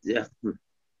think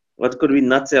what could we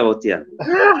not say about Thiago?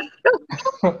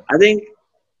 I think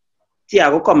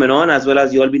Thiago coming on as well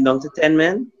as you all being down to 10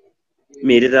 men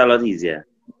made it a lot easier.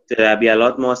 So there'll be a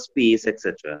lot more space,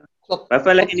 etc. I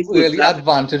felt like in the first half,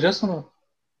 advantageous, no?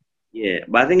 Yeah,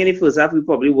 but I think in the first half we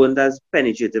probably weren't as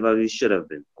penetrative as we should have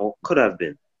been or could have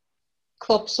been.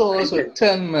 Klopp saw us with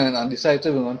 10 men and decided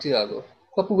to bring on Thiago.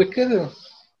 Klopp wicked.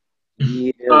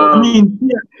 Yeah. I mean,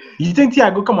 you think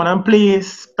Thiago come on and play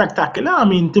spectacular? I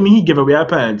mean, to me, he gave away a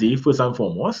penalty first and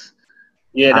foremost.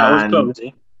 Yeah, that was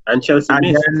clumsy. And Chelsea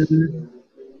missed.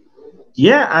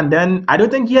 And then I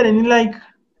don't think he had any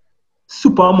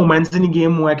super moments in the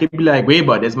game where I could be like, wait,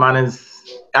 but this man is.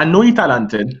 I know he's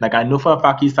talented. I know for a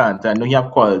fact he's talented. I know he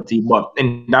have quality. But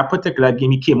in that particular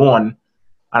game, he came on,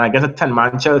 and against a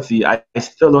 10-man Chelsea, I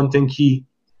still don't think he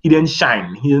didn't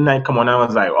shine. He didn't come on and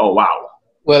was like, oh wow.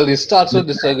 Well, the stats would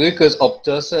disagree because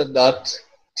Opta said that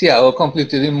Thiago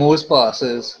completed the most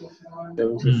passes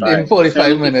in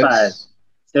 45 minutes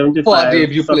 75 for a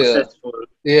debut player.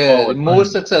 Yeah, the most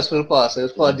Mm. successful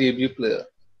passes for a debut player.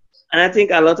 And I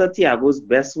think a lot of Thiago's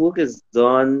best work is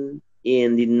done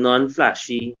in the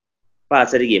non-flashy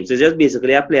parts of the game. So it's just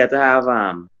basically a player to have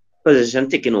possession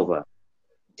taken over,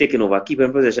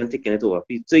 keeping possession, taking it over.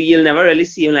 So you'll never really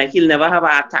see him he'll never have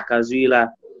an attackers really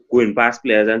going past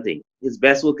players and things. His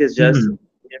best work is just in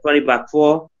front of the back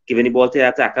four, giving the ball to the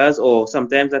attackers, or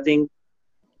sometimes I think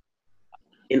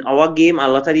in our game a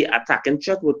lot of the attacking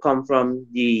shot would come from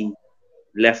the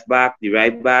left back, the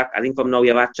right back. I think from now we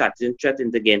have a chatting shot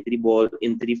into getting the ball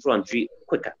into the front three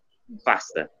quicker,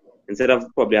 faster, instead of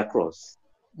probably a cross.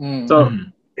 So,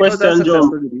 question,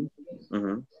 Joe.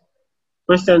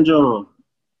 Question, Joe.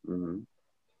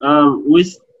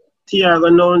 With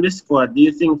Thiago now in the squad, do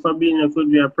you think Fabinho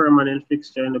could be a permanent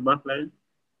fixture in the back line?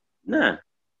 Nah.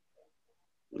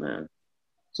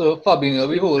 So Fabinho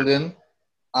we holding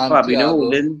and Fabinho Thiago.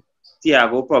 holding,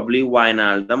 Thiago probably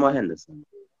Wijnaldum or Henderson.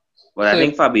 But I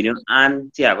think Fabinho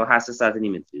and Thiago has to start in the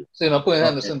midfield. So you're not putting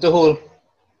Henderson to hold?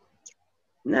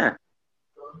 Nah.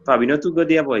 Fabinho too good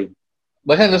there, boy.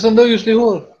 But Henderson don't usually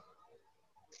hold.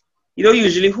 He don't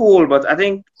usually hold, but I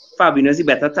think Fabinho is a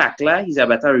better tackler. He's a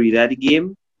better reader of the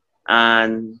game.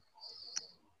 And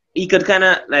he could kind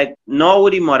of, like, now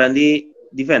with the modern day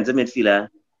defensive midfielder,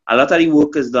 a lot of the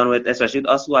work is done with, especially with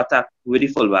us who attack with the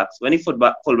fullbacks. When the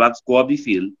fullbacks go up the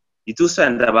field, the two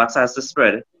centre-backs has to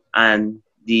spread, and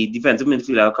the defensive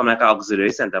midfielder will come like an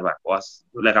auxiliary centre-back, or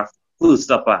like a full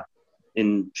stopper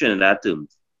in Trinidad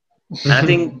terms. And I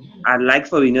think I like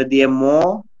Fabinho there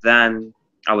more than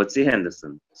I would say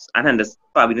Henderson. And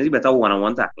Fabinho is a better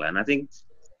one-on-one tackler. And I think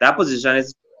that position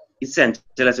is essential,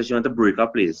 especially when to break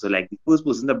up plays. So, like, the first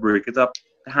person to break it up,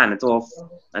 to hand it off,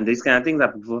 and these kind of things I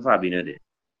prefer Fabinho there.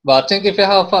 But I think if you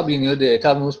have Fabinho there, it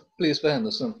has no place for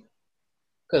Henderson.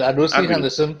 Because I don't see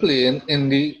Henderson playing in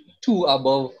the two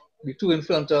above, the two in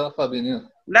front of Fabinho.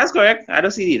 That's correct. I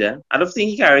don't see it either. I don't think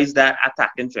he carries that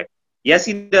attacking trick. Yes,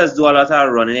 he does do a lot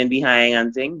of running in behind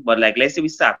and things, but like, let's say we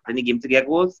start in the game to get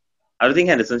goals, I don't think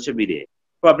Henderson should be there.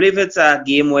 Probably if it's a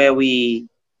game where we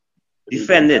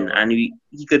defending and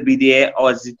he could be there, or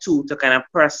it's the two to kind of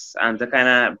press and to kind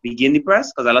of begin the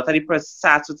press, because a lot of the press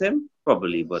starts with him,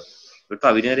 probably, but with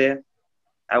Fabinho there,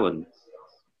 I wouldn't.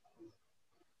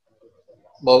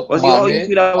 But How you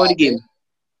feel about the game?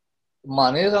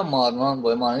 Mane is a madman,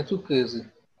 boy. Mane is too crazy.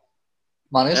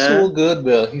 Mane is so good,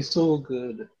 bro. He's so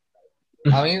good.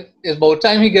 I mean, it's about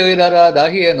time he get rid of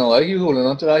that hair now. He holding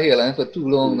on to that hairline for too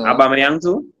long now. Aubameyang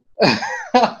too?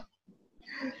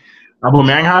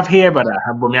 Aubameyang have hair, but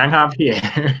Aubameyang have hair.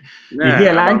 The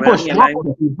hairline push.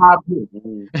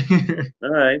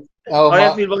 Alright. How do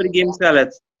you feel about the game,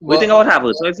 Scarlett? What do you think about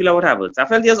Havertz? How do you feel about Havertz? I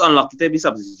felt he was unlucky to be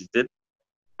substituted.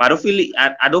 But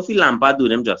I don't feel Lampard do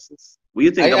them justice. What do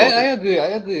you think about it? I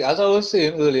agree. As I was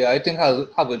saying earlier, I think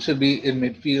Havertz should be in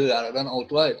midfield rather than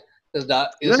out wide. Because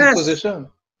that is his position.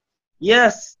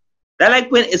 Yes. That's like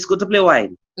when Isco to play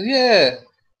wide. Yeah.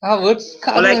 Havertz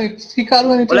he can't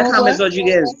do anything out wide.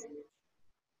 Rodriguez.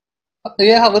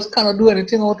 Yeah, Havertz cannot do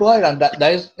anything out wide. And that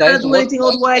is anything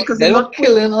out wide because they're not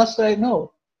killing us right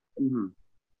now. Mm-hmm.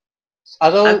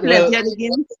 And plenty of the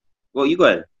games. Well, you go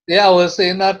ahead. Yeah, I was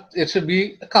saying that it should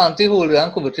be Kante, Holding,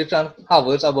 and Kovacic and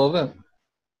Havertz above him.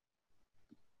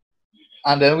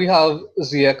 And then we have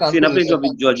Ziyech and... So you're not playing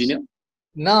with Jorginho?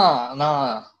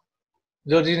 Nah.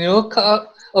 Jorginho...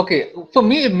 Okay, for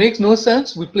me it makes no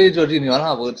sense we play Jorginho and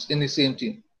Havertz in the same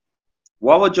team.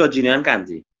 What about Jorginho and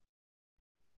Kante?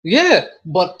 Yeah,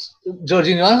 but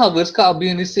Jorginho and Havertz can't be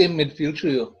in the same midfield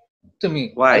trio, to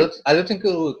me. Why? I don't think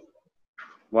it'll work.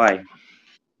 Why?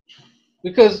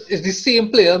 Because it's the same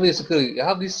player, basically. You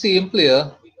have the same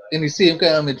player in the same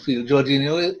kind of midfield.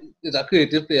 Jorginho is a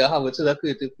creative player, Havertz is a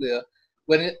creative player.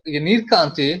 When you need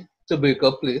Kante to break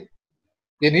up play,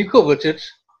 you need Kovacic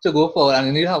to go forward, and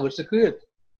you need Havertz to create.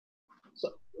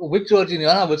 So with Jorginho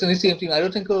and Havertz in the same team, I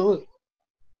don't think it'll work.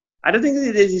 I don't think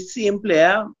it is the same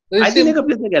player. I think they can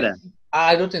play together.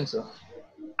 I don't think so.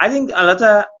 I think a lot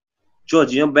of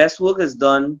Jorginho's best work is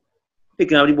done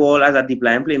picking up the ball as a deep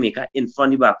line playmaker in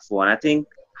front of the back four. And I think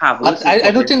Havertz...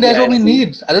 I don't think that's what we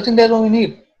need. I don't think that's what we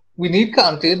need. We need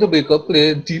Kante to break up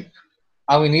play deep,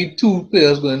 and we need two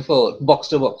players going forward, box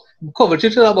to box. Kovacic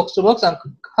is a box to box, and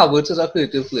Havertz is a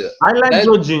creative player. I like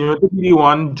Jorginho to be the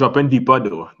one dropping deeper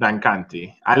though than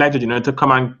Kante. I like Jorginho to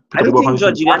come and I don't think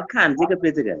Jorginho and Kante can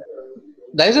play together.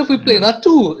 That is if we play in a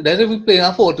 2. That is if we play in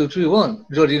a 4-2-3-1.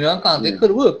 Jorginho and Kante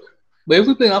could work. But if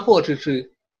we play in a 4-3-3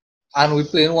 and we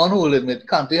play in one holding mid,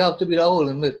 Kante have to be that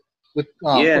holding mid with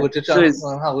Kovacic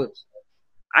and Havertz.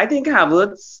 I think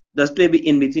Havertz does play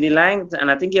in between the lines, and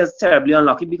I think he is terribly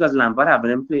unlucky because Lampard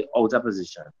having him play out of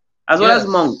position. As well as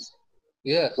Mount.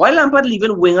 Yes. Why Lampard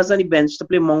leaving wingers on the bench to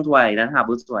play Mount wide and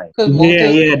Havertz wide?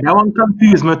 That one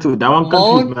confused me too. That one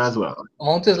confused me as well.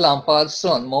 Mount is Lampard's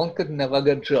son. Mount could never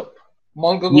get dropped.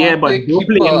 Mount could but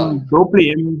don't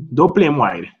play him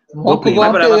wide. Mount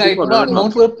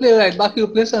will play right back. He'll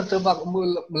play centre back.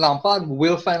 Lampard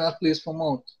will find a place for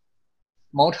Mount.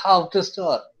 Mount have to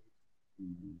start.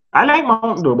 I like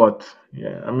Mount though, but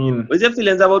yeah, I mean... What's your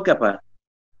feelings about Kepa?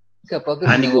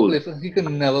 He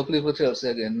can never play for Chelsea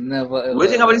again. Never ever. What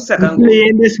do you think about the second goal?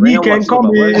 Playing this weekend,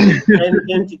 come in.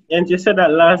 And you said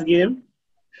that last game?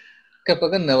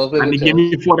 Kepa can never play and for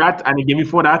Chelsea. And he gave me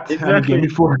for that. Exactly.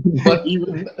 But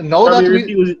now that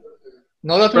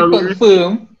we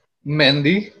confirm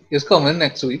Mendy is coming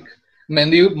next week.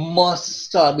 Mendy must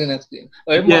start the next game.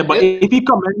 Right, Yeah, but if he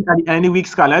comes at the end of the week,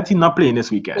 Scarlett, he's not playing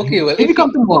this weekend. Okay, well, if he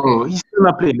comes tomorrow, he's still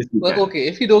not playing this weekend. Well, okay,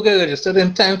 if he don't get registered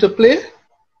in time to play,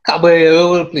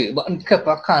 Caballero will play, but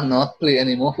Kepa cannot play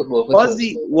any more football. Was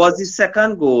the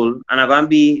second goal, and I'm going to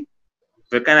be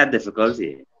very kind of difficult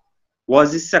here,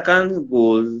 was the second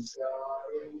goal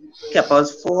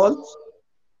Kepa's fault,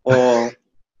 or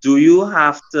do you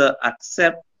have to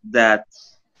accept that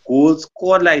goals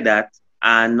scored like that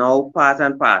are now part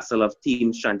and parcel of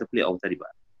teams trying to play out of the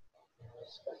back?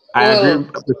 I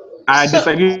agree. I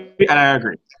disagree and I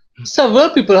agree. Several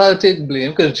people had to take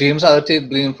blame because James had to take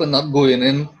blame for not going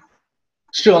in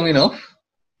strong enough.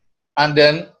 And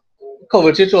then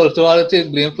Kovacic also had to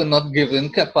take blame for not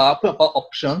giving Kepa a proper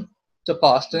option to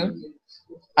pass him.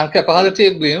 And Kepa had to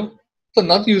take blame for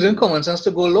not using common sense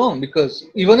to go long, because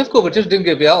even if Kovacic didn't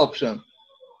give you an option,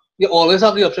 you always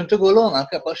have the option to go long, and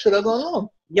Kepa should have gone long.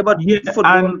 Yeah, but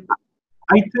and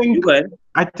I think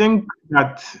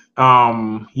that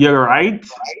you're right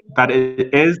that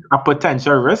it is a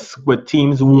potential risk with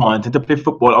teams wanting to play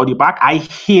football out the back. I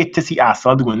hate to see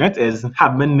Arsenal doing it. It's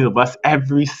have me nervous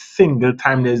every single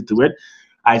time they do it.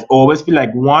 I always feel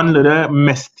like one little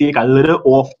mistake, a little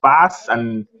off pass,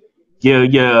 and you're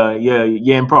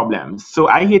in problems. So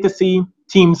I hate to see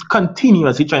teams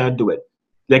continuously trying to do it.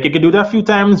 Like, you can do that a few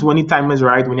times when the time is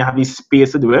right, when you have the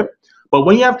space to do it. But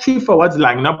when you have three forwards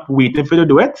lining up waiting for you to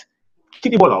do it,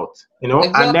 kick the ball out, you know.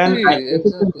 Exactly, and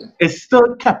then it's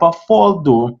still kept a fault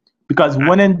though, because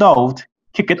when in doubt,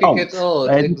 kick it out.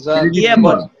 Right? Exactly. Yeah,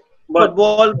 but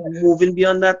ball moving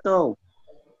beyond that now.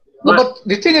 No, but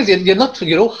the thing is, you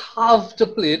don't have to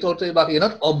play it out to your back. You're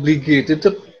not obligated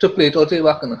to play it out to your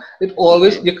back.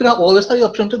 You could have always have the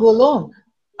option to go long.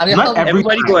 And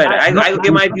everybody go ahead. I'll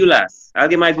give my view last.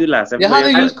 You had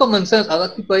to use common sense. Other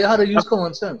people, you had to use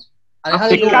common sense. And you had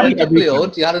to know when to play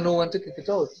out. You had to know when to kick it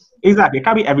out. Exactly. It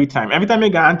can't be every time. Every time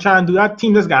you go and try and do that,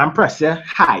 team just go and press you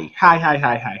high.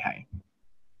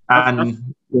 And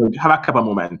you have a couple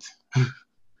moments.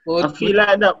 I feel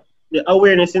like that the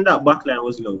awareness in that backline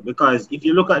was low, because if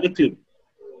you look at the clip,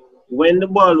 when the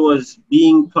ball was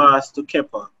being passed to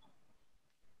Kepa,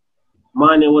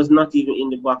 Mane was not even in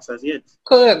the box as yet.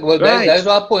 Correct. Well, that's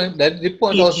our point. That's the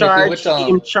point I was making with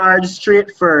He charged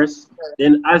straight first.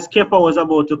 Then, as Kepa was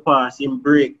about to pass, he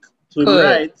break to the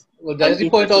right. Well, that's the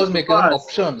point I was making on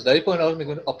options.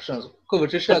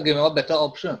 Kovacic should have given him a better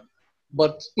option.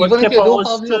 But even if you don't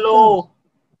have the option,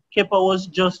 Kepa was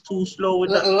just too slow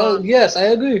with that. Well, yes, I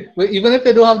agree. But even if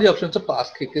you don't have the option to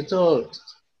pass, kick it out.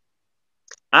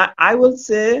 I will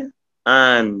say,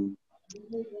 let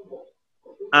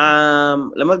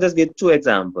me just give two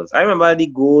examples. I remember the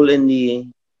goal in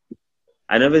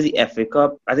I don't know if it's the FA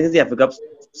Cup. I think it's the FA Cup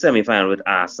semi-final with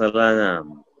Arsenal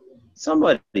and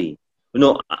somebody.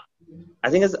 No, I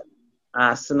think it's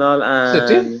Arsenal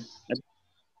and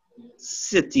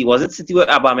City. Was it City where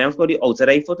Aubameyang scored the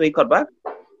outside foot when he cut back?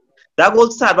 That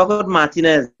goal started back with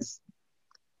Martinez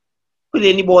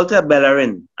putting the ball to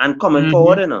Bellerin and coming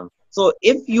forward, you know. So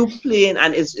if you playing,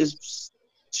 and it's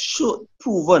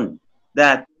proven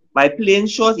that by playing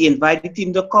short, you invite the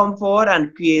team to come forward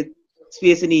and create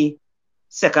space in the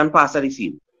second pass of the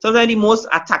field. Sometimes the most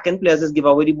attacking players just give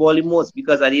away the ball the most,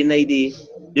 because at the end of the day,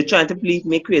 they're trying to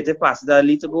make creative passes that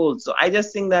lead to goals. So I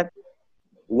just think that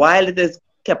while it is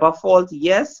Kepa's fault,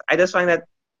 yes, I just find that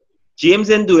James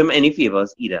didn't do him any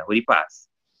favors either with the pass.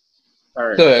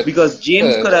 Right. Because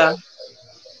James could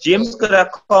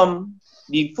have come.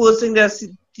 The first thing that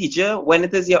teacher, when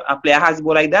it is a player has the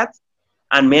ball like that,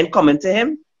 and men coming to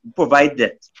him, provide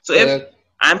that. So if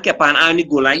I'm Kepa and I'm the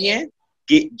goal line here,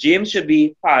 James should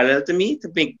be parallel to me to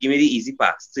give me the easy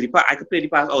pass. So I could play the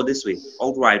pass out this way,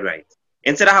 out wide right,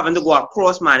 instead of having to go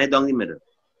across Mane down the middle.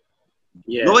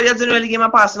 Yeah. Nobody else didn't really give him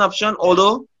a passing option,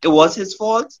 although it was his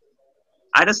fault.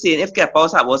 I just saying, if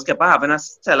Kepa was Kepa having a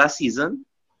stellar season,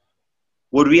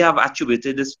 would we have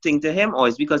attributed this thing to him, or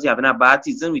is it because he's having a bad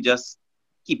season, we just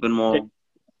keep him more?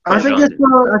 I think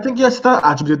you're still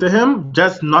attributed to him,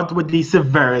 just not with the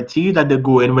severity that they're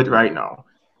going with right now.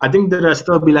 I think they'll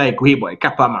still be like, hey boy,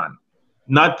 Kepa man.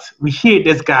 Not, we hate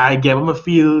this guy, give him a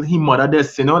feel, he murdered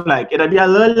this, you know, like it'll be a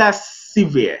little less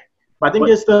severe. But I think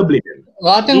you're still blaming.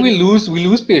 Well, I think we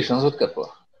lose patience with Kepa.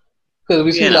 Because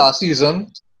we see last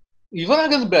season, even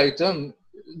against Brighton,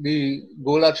 the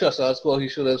goal that Trossard scored, he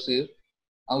should have saved.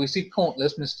 And we see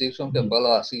countless mistakes from Kepa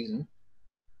last season.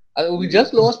 And we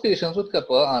just lost patience with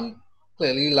Kepa, and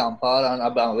clearly Lampard and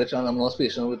Abramovich, and I'm lost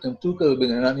patience with him too, because we're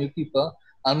bringing in a new keeper.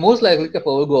 And most likely Kepa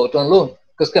will go out on loan,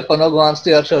 because Kepa not going to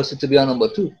stay at Chelsea to be a number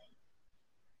 2.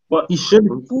 But he should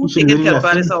really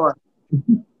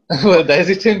Well, that's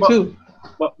the thing too.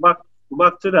 But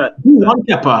back to that. Who won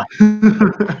Kepa?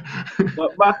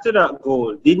 But back to that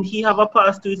goal. Didn't he have a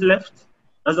pass to his left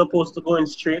as opposed to going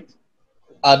straight?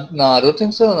 No, I don't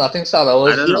think so. I think Salah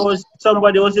was. I don't know.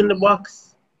 Somebody was in the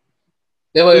box.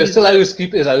 Yeah, but it's still a risky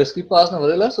pass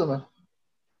nevertheless, or no?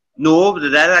 No,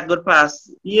 that's a good pass.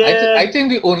 Yeah. I think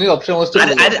the only option was to go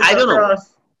long. I don't know.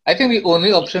 I think the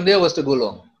only option there was to go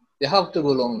long. They have to go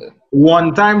long there.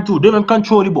 One time too. They even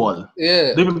control the ball.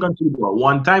 Yeah. They even control the ball.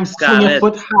 One time, swing your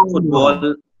foot high. Football.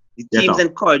 The Yes, team's sir.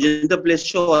 encouraging to play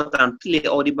short and play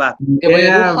all the back. Yeah, but you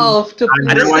don't have to. And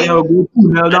I don't why think- you go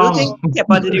 2-0 I don't down? think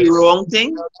Kepa did the wrong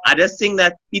thing. I just think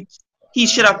that he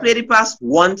should have played the pass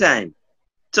one time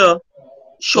to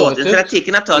short Oh, instead of just-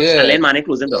 taking a touch yeah. and let Mane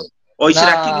close him down. Or he should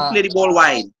have played the ball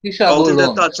wide. He should have Out go in the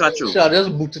long. touch right He through. should have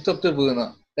just boot it up to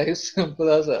Werner. That is simple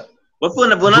as that. But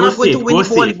Werner not going to win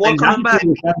the ball coming back.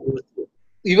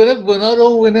 Even if Werner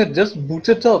don't win it, just boot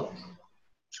it up.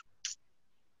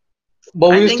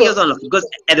 But I think he was unlucky because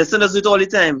Edison does it all the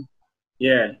time.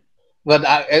 Yeah, But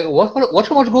watch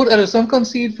how much goal Edison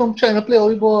concede from trying to play all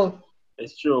the ball.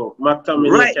 it's true.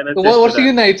 McTominay Right. can attest What's to the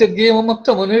that. United game of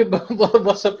McTominay?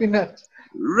 What's up in that?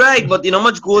 Right, but you know how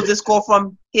much goals they score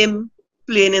from him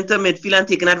playing into midfield and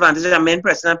taking advantage of men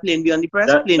pressing and playing beyond the press,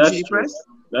 playing That's through the true. press.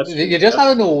 That's true. You just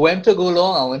have to know when to go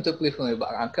long and when to play from the back.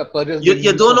 And Kepa just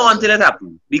You don't know until it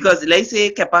happened. Because let's say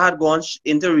Kepa had gone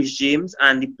into Reece James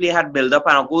and the play had built up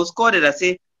and a goal scored, I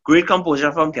say great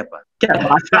composure from Kepa.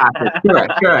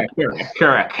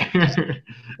 Correct.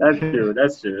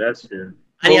 That's true.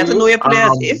 And you have to know your players.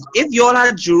 Um, If you all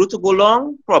had Giroud to go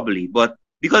long, probably. But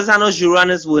because I know Giroud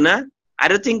and his winner, I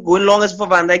don't think going long is for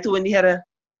Van Dijk to win the header.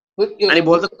 But, And the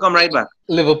ball to come right back.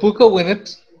 Liverpool could win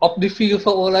it up the field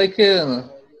for all I care. You know?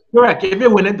 Correct. If you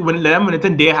win it, let them win it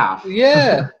in their half.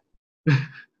 Yeah.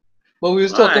 But we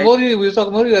was talking about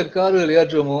the red card earlier,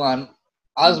 Jomo, and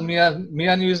as me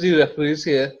and you as the referees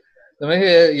here, let me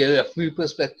hear your referee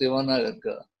perspective on that red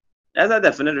card. That's a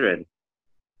definite red.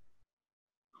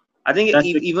 I think That's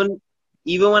even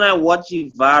when I watch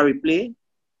the VAR replay,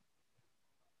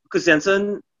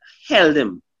 Christensen held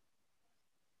him,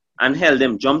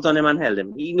 jumped on him and held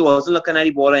him. He wasn't looking at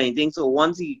the ball or anything. So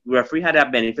once the referee had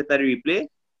that benefit of the replay,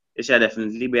 it should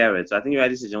definitely be a red. So I think the right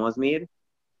decision was made.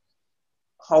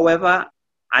 However,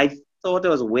 I thought it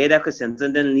was weird that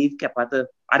Christensen didn't leave Kepa to.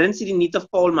 I didn't see the need to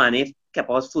foul man if Kepa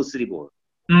was first to the ball.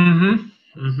 Yeah,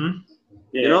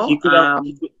 You know, he could have.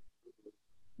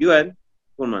 You had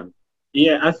good man.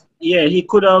 He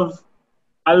could have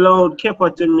allowed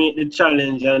Kepa to make the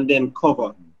challenge and then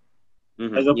cover,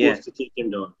 as opposed to take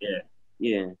him down.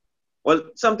 Yeah. Well,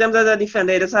 sometimes as a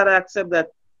defender, you just have to accept that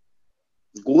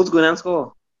goals going and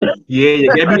score. Yeah,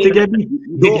 you get me to get me.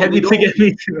 You get me to get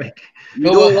me. You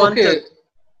don't want to.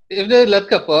 If they let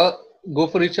Kepa go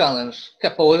for the challenge,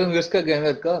 Kepa wasn't risk again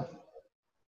red card.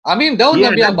 I mean, that would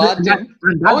not be a bad thing.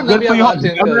 That would not be a bad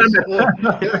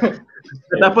thing.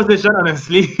 That position,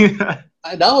 honestly.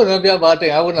 That would not be a bad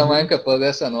thing. I would not mind Kepa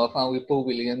get sent off and we put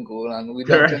Willie in goal and we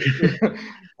don't.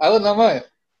 I would not mind.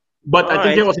 But I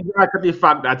think it was the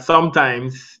fact that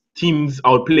sometimes teams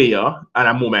outplay you at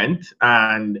a moment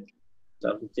and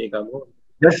Take a goal.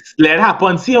 just let it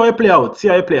happen. See how it play out.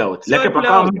 Let Kepa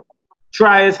come,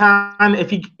 try his hand. If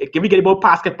he get the ball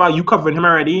past Kepa, you covering him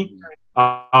already.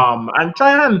 And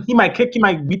try and he might kick, he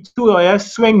might beat two or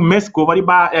swing, miss, go over the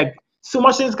bar. Like, so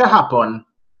much things can happen.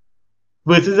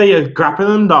 Versus that you're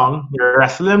grappling him down, you're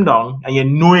wrestling him down, and you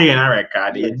know you're in a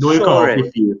record. You know you come off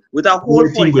the field. With a whole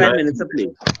 45 minutes to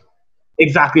play.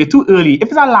 Exactly, too early. If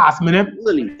it's a last minute,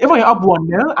 Early. if you're up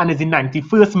 1-0 and it's the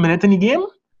 91st minute in the game,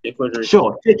 It could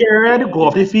sure, take your red, go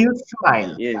off the field,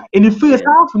 smile. Yeah. In the first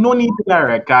half, no need to get a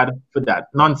red card for that.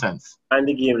 Nonsense. and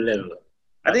the game level.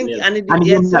 I think, Yeah. and it And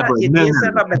gives game level,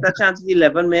 yourself a better chance with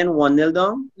 11 men, 1-0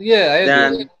 down, Yeah, I agree.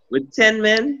 than with 10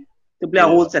 men to play a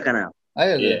whole second half. I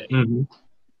agree. Yeah. Mm-hmm.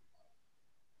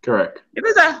 Correct. If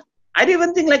it's I don't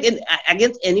even think like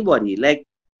against anybody. Like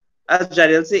as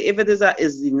Jadiel say, if it is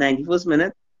the 91st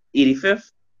minute,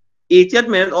 85th, 80th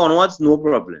minute onwards, no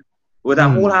problem. With a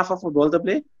whole half of football to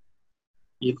play,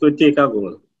 You could take a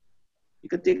goal. you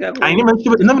could take a goal. I ain't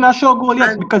even a short goal yet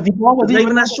And because the ball It's wasn't not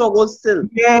even even a short goal still.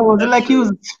 Yeah, it wasn't like he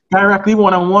was directly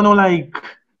one-on-one or like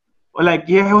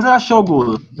yeah, it wasn't a short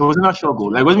goal. It wasn't a short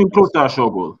goal. Like, it wasn't even close to a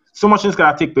short goal. So much is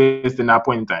gonna take place in that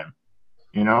point in time,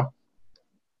 you know.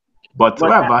 But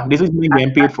whatever, this is me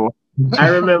getting paid for. I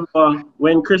remember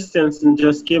when Christensen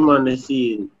just came on the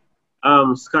scene,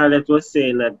 Scarlett was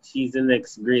saying that he's the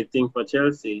next great thing for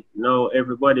Chelsea. Now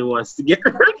everybody wants to get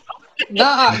rid of him.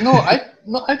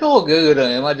 I don't agree with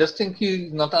him. I just think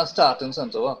he's not a starting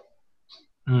centre.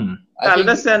 I'll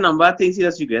just say a number of things he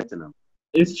does regret, you know.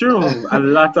 It's true. A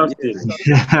lot of things.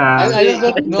 I just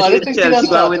don't, no, I don't think Chelsea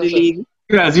going to win the league.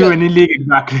 Yes, you win the league,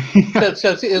 exactly.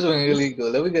 Chelsea is winning the league, though.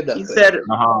 Let me get that.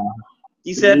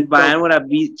 He said Bayern would have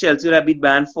beat Chelsea would have beat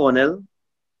Bayern 4-0.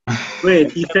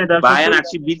 Wait, he said that Bayern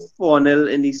actually beat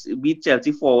 4-0 in this beat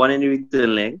Chelsea 4-1 in the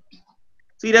return leg.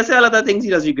 So he does say a lot of things he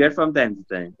does regret from time to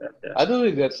time. I don't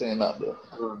regret saying that,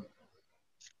 though.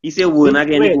 He said Werner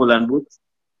again in Golden Boot.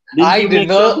 I did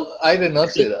not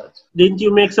say that. Didn't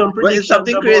you make some But predictions it's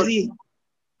something crazy.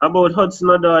 about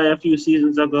Hudson-Odoi a few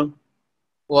seasons ago?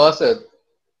 What I said?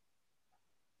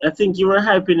 I think you were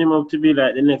hyping him up to be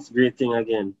like the next great thing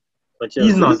again. But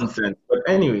He's nonsense. But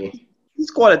anyway. He's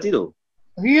quality though.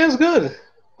 He is good.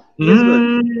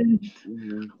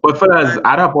 But fellas,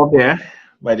 add up there,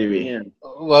 by the way. Yeah.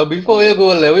 Well, before you go,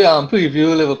 let me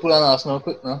preview Liverpool and Arsenal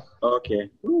quick now. Okay.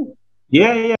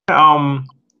 Yeah.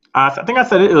 I think I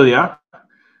said it earlier.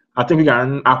 I think we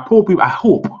can. I hope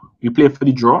we play for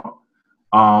the draw.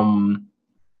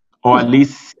 Or at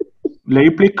least let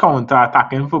you play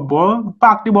counter-attacking football.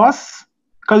 Park the bus,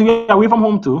 because we're away from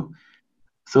home too.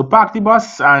 So park the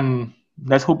bus and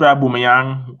let's hope that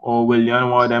Aubameyang or Willian,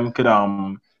 one of them could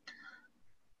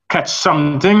catch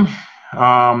something.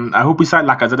 I hope we start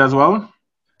Lacazette as well.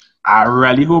 I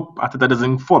really hope Arteta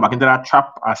doesn't fall back into that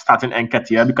trap of starting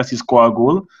Nketiah because he scored a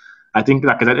goal. I think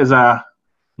Lacazette is a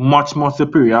much more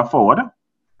superior forward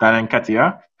than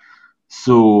Nketiah.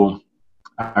 So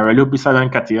I really hope we start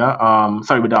Nketiah.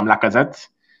 Sorry, with Lacazette.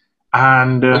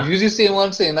 And But you just saying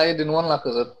one saying that you didn't want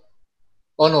Lacazette.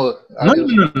 Oh no.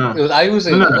 No. It was I who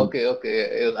saying that. Okay.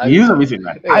 You use everything,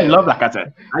 right? I love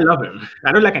Lacazette. I love him.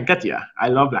 I don't like Nketiah. I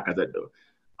love Lacazette though.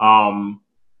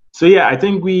 So yeah, I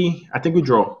think we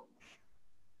draw.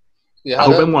 Yeah, I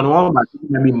hope I'm 1-1, but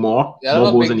maybe more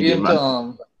goals in the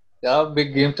game. They have a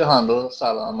big game to handle,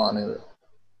 Salah and Mane.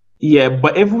 Yeah,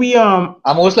 but if we I'm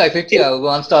most likely Thiago go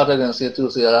and start against you too,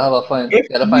 so you gotta find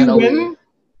a way.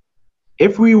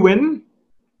 If we win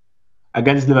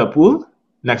against Liverpool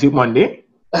next week Monday,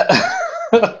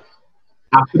 I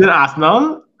put in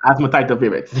Arsenal as my title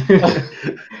favorites.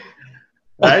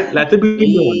 Right? Let it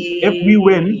be known. If we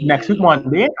win next week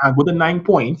Monday and go to 9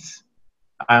 points,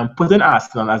 I'm putting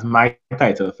Arsenal as my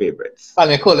title favorites.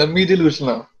 And they call them me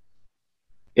delusional.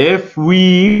 If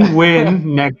we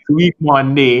win next week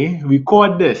Monday,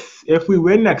 record this. If we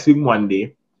win next week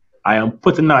Monday, I am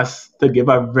putting us to give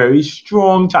a very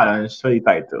strong challenge for the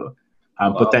title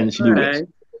and potentially win.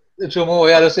 Chomo, what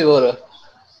you have to say about it?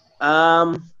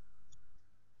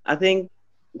 I think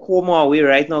home or away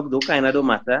right now don't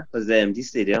matter because the empty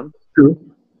stadium. True.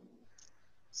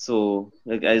 So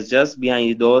it's just behind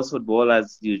the doors football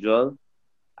as usual.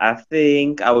 I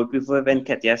think I would prefer if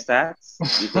Nketiah starts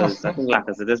because I think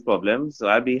Lacazette is problem. So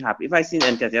I'll be happy. If I see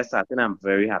Nketiah starting, I'm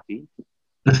very happy.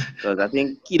 Because I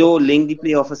think Kido linked the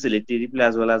play or facility the play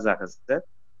as well as Lacazette.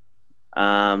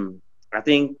 I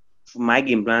think my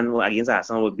game plan against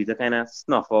Arsenal would be to kind of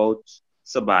snuff out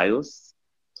Ceballos.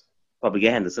 Probably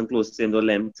get Henderson close to him, to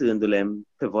them, turn to them,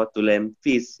 pivot to them,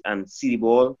 face and see the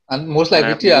ball. And most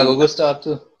likely Thiago go start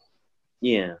too.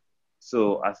 Yeah.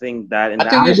 So I think that. I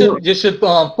think you should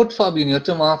put Fabinho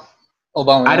to mark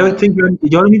Obama. I don't think you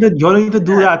don't need to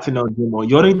do that, Jimo.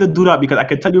 You don't need to do that because I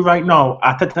can tell you right now,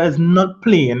 Arteta is not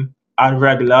playing a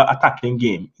regular attacking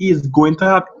game. He is going to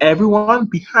have everyone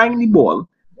behind the ball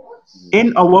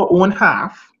in our own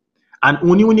half, and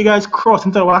only when you guys cross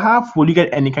into our half will you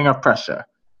get any kind of pressure.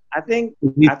 I think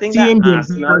that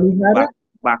Arsenal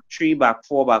back 3, back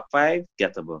 4, back 5,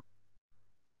 gettable.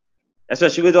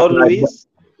 Especially without Luis,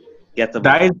 gettable.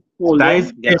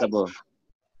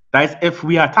 That is if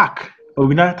we attack, but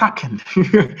we're not attacking.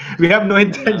 We have no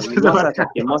intention of attacking.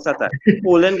 You must attack.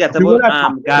 Poland gettable.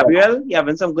 Gabriel, he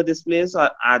having some good displays, so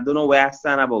I don't know where I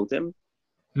stand about him.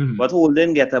 But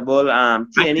Holden gettable.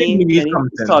 Tierney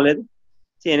solid.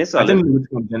 I think Luis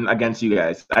comes in against you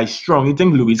guys. I strongly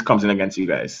think Luis comes in against you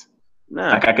guys.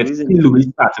 Nah, I could see Luis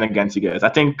starting against you guys. I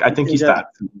think he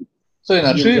starts. So in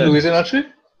a tree, Luis in a tree?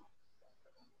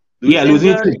 Yeah, Luis in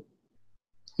a tree.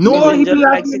 No, he played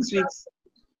like 6 weeks.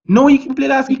 No, he can play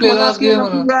last week. Last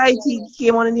game. Right, he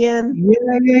came on in the end.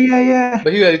 Yeah.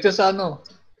 But he ready to start now.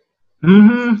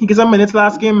 He gets some minutes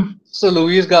last game. So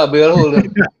Luis Gabriel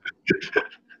Holden.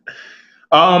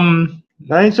 I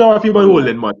ain't sure if you about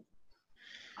Holden much.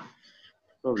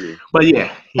 Probably. But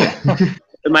yeah.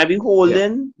 It might be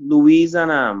Holden, Luis,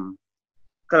 and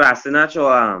Kolasinac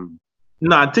or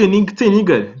Nah, Tony good. Tony's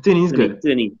good.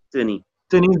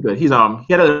 Tony's good. He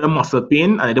had a little muscle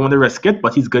pain and I didn't want to risk it,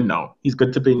 but he's good now. He's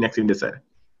good to play next in this side.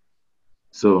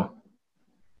 So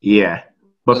yeah.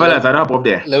 But fellas, I up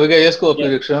there. Let me get your score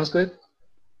predictions quick.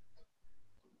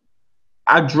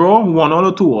 A draw, 1-1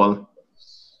 or 2-2?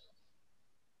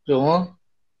 Joe?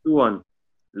 2-1,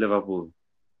 Liverpool.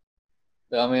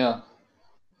 Damia.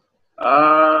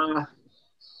 I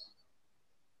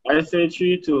say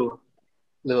 3-2.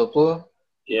 Liverpool?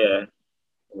 Yeah.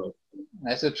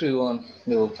 I say 3-1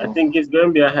 Liverpool. I think it's going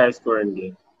to be a high-scoring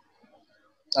game.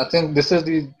 I think this is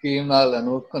the game that I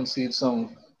know concede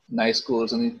some nice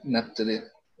goals in the net today,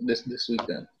 this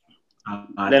weekend.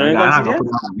 Then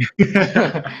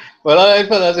Well, all right,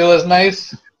 fellas, it was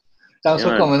nice. Thanks Yeah, for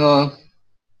man. coming on.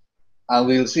 And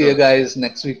we'll see you guys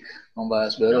next week on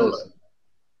Bias Brothers.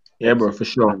 Yeah, bro, for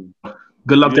sure.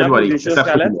 Good luck to You have a everybody. good show, Except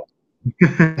for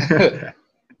Scarlett? you.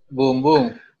 Boom,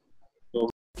 boom.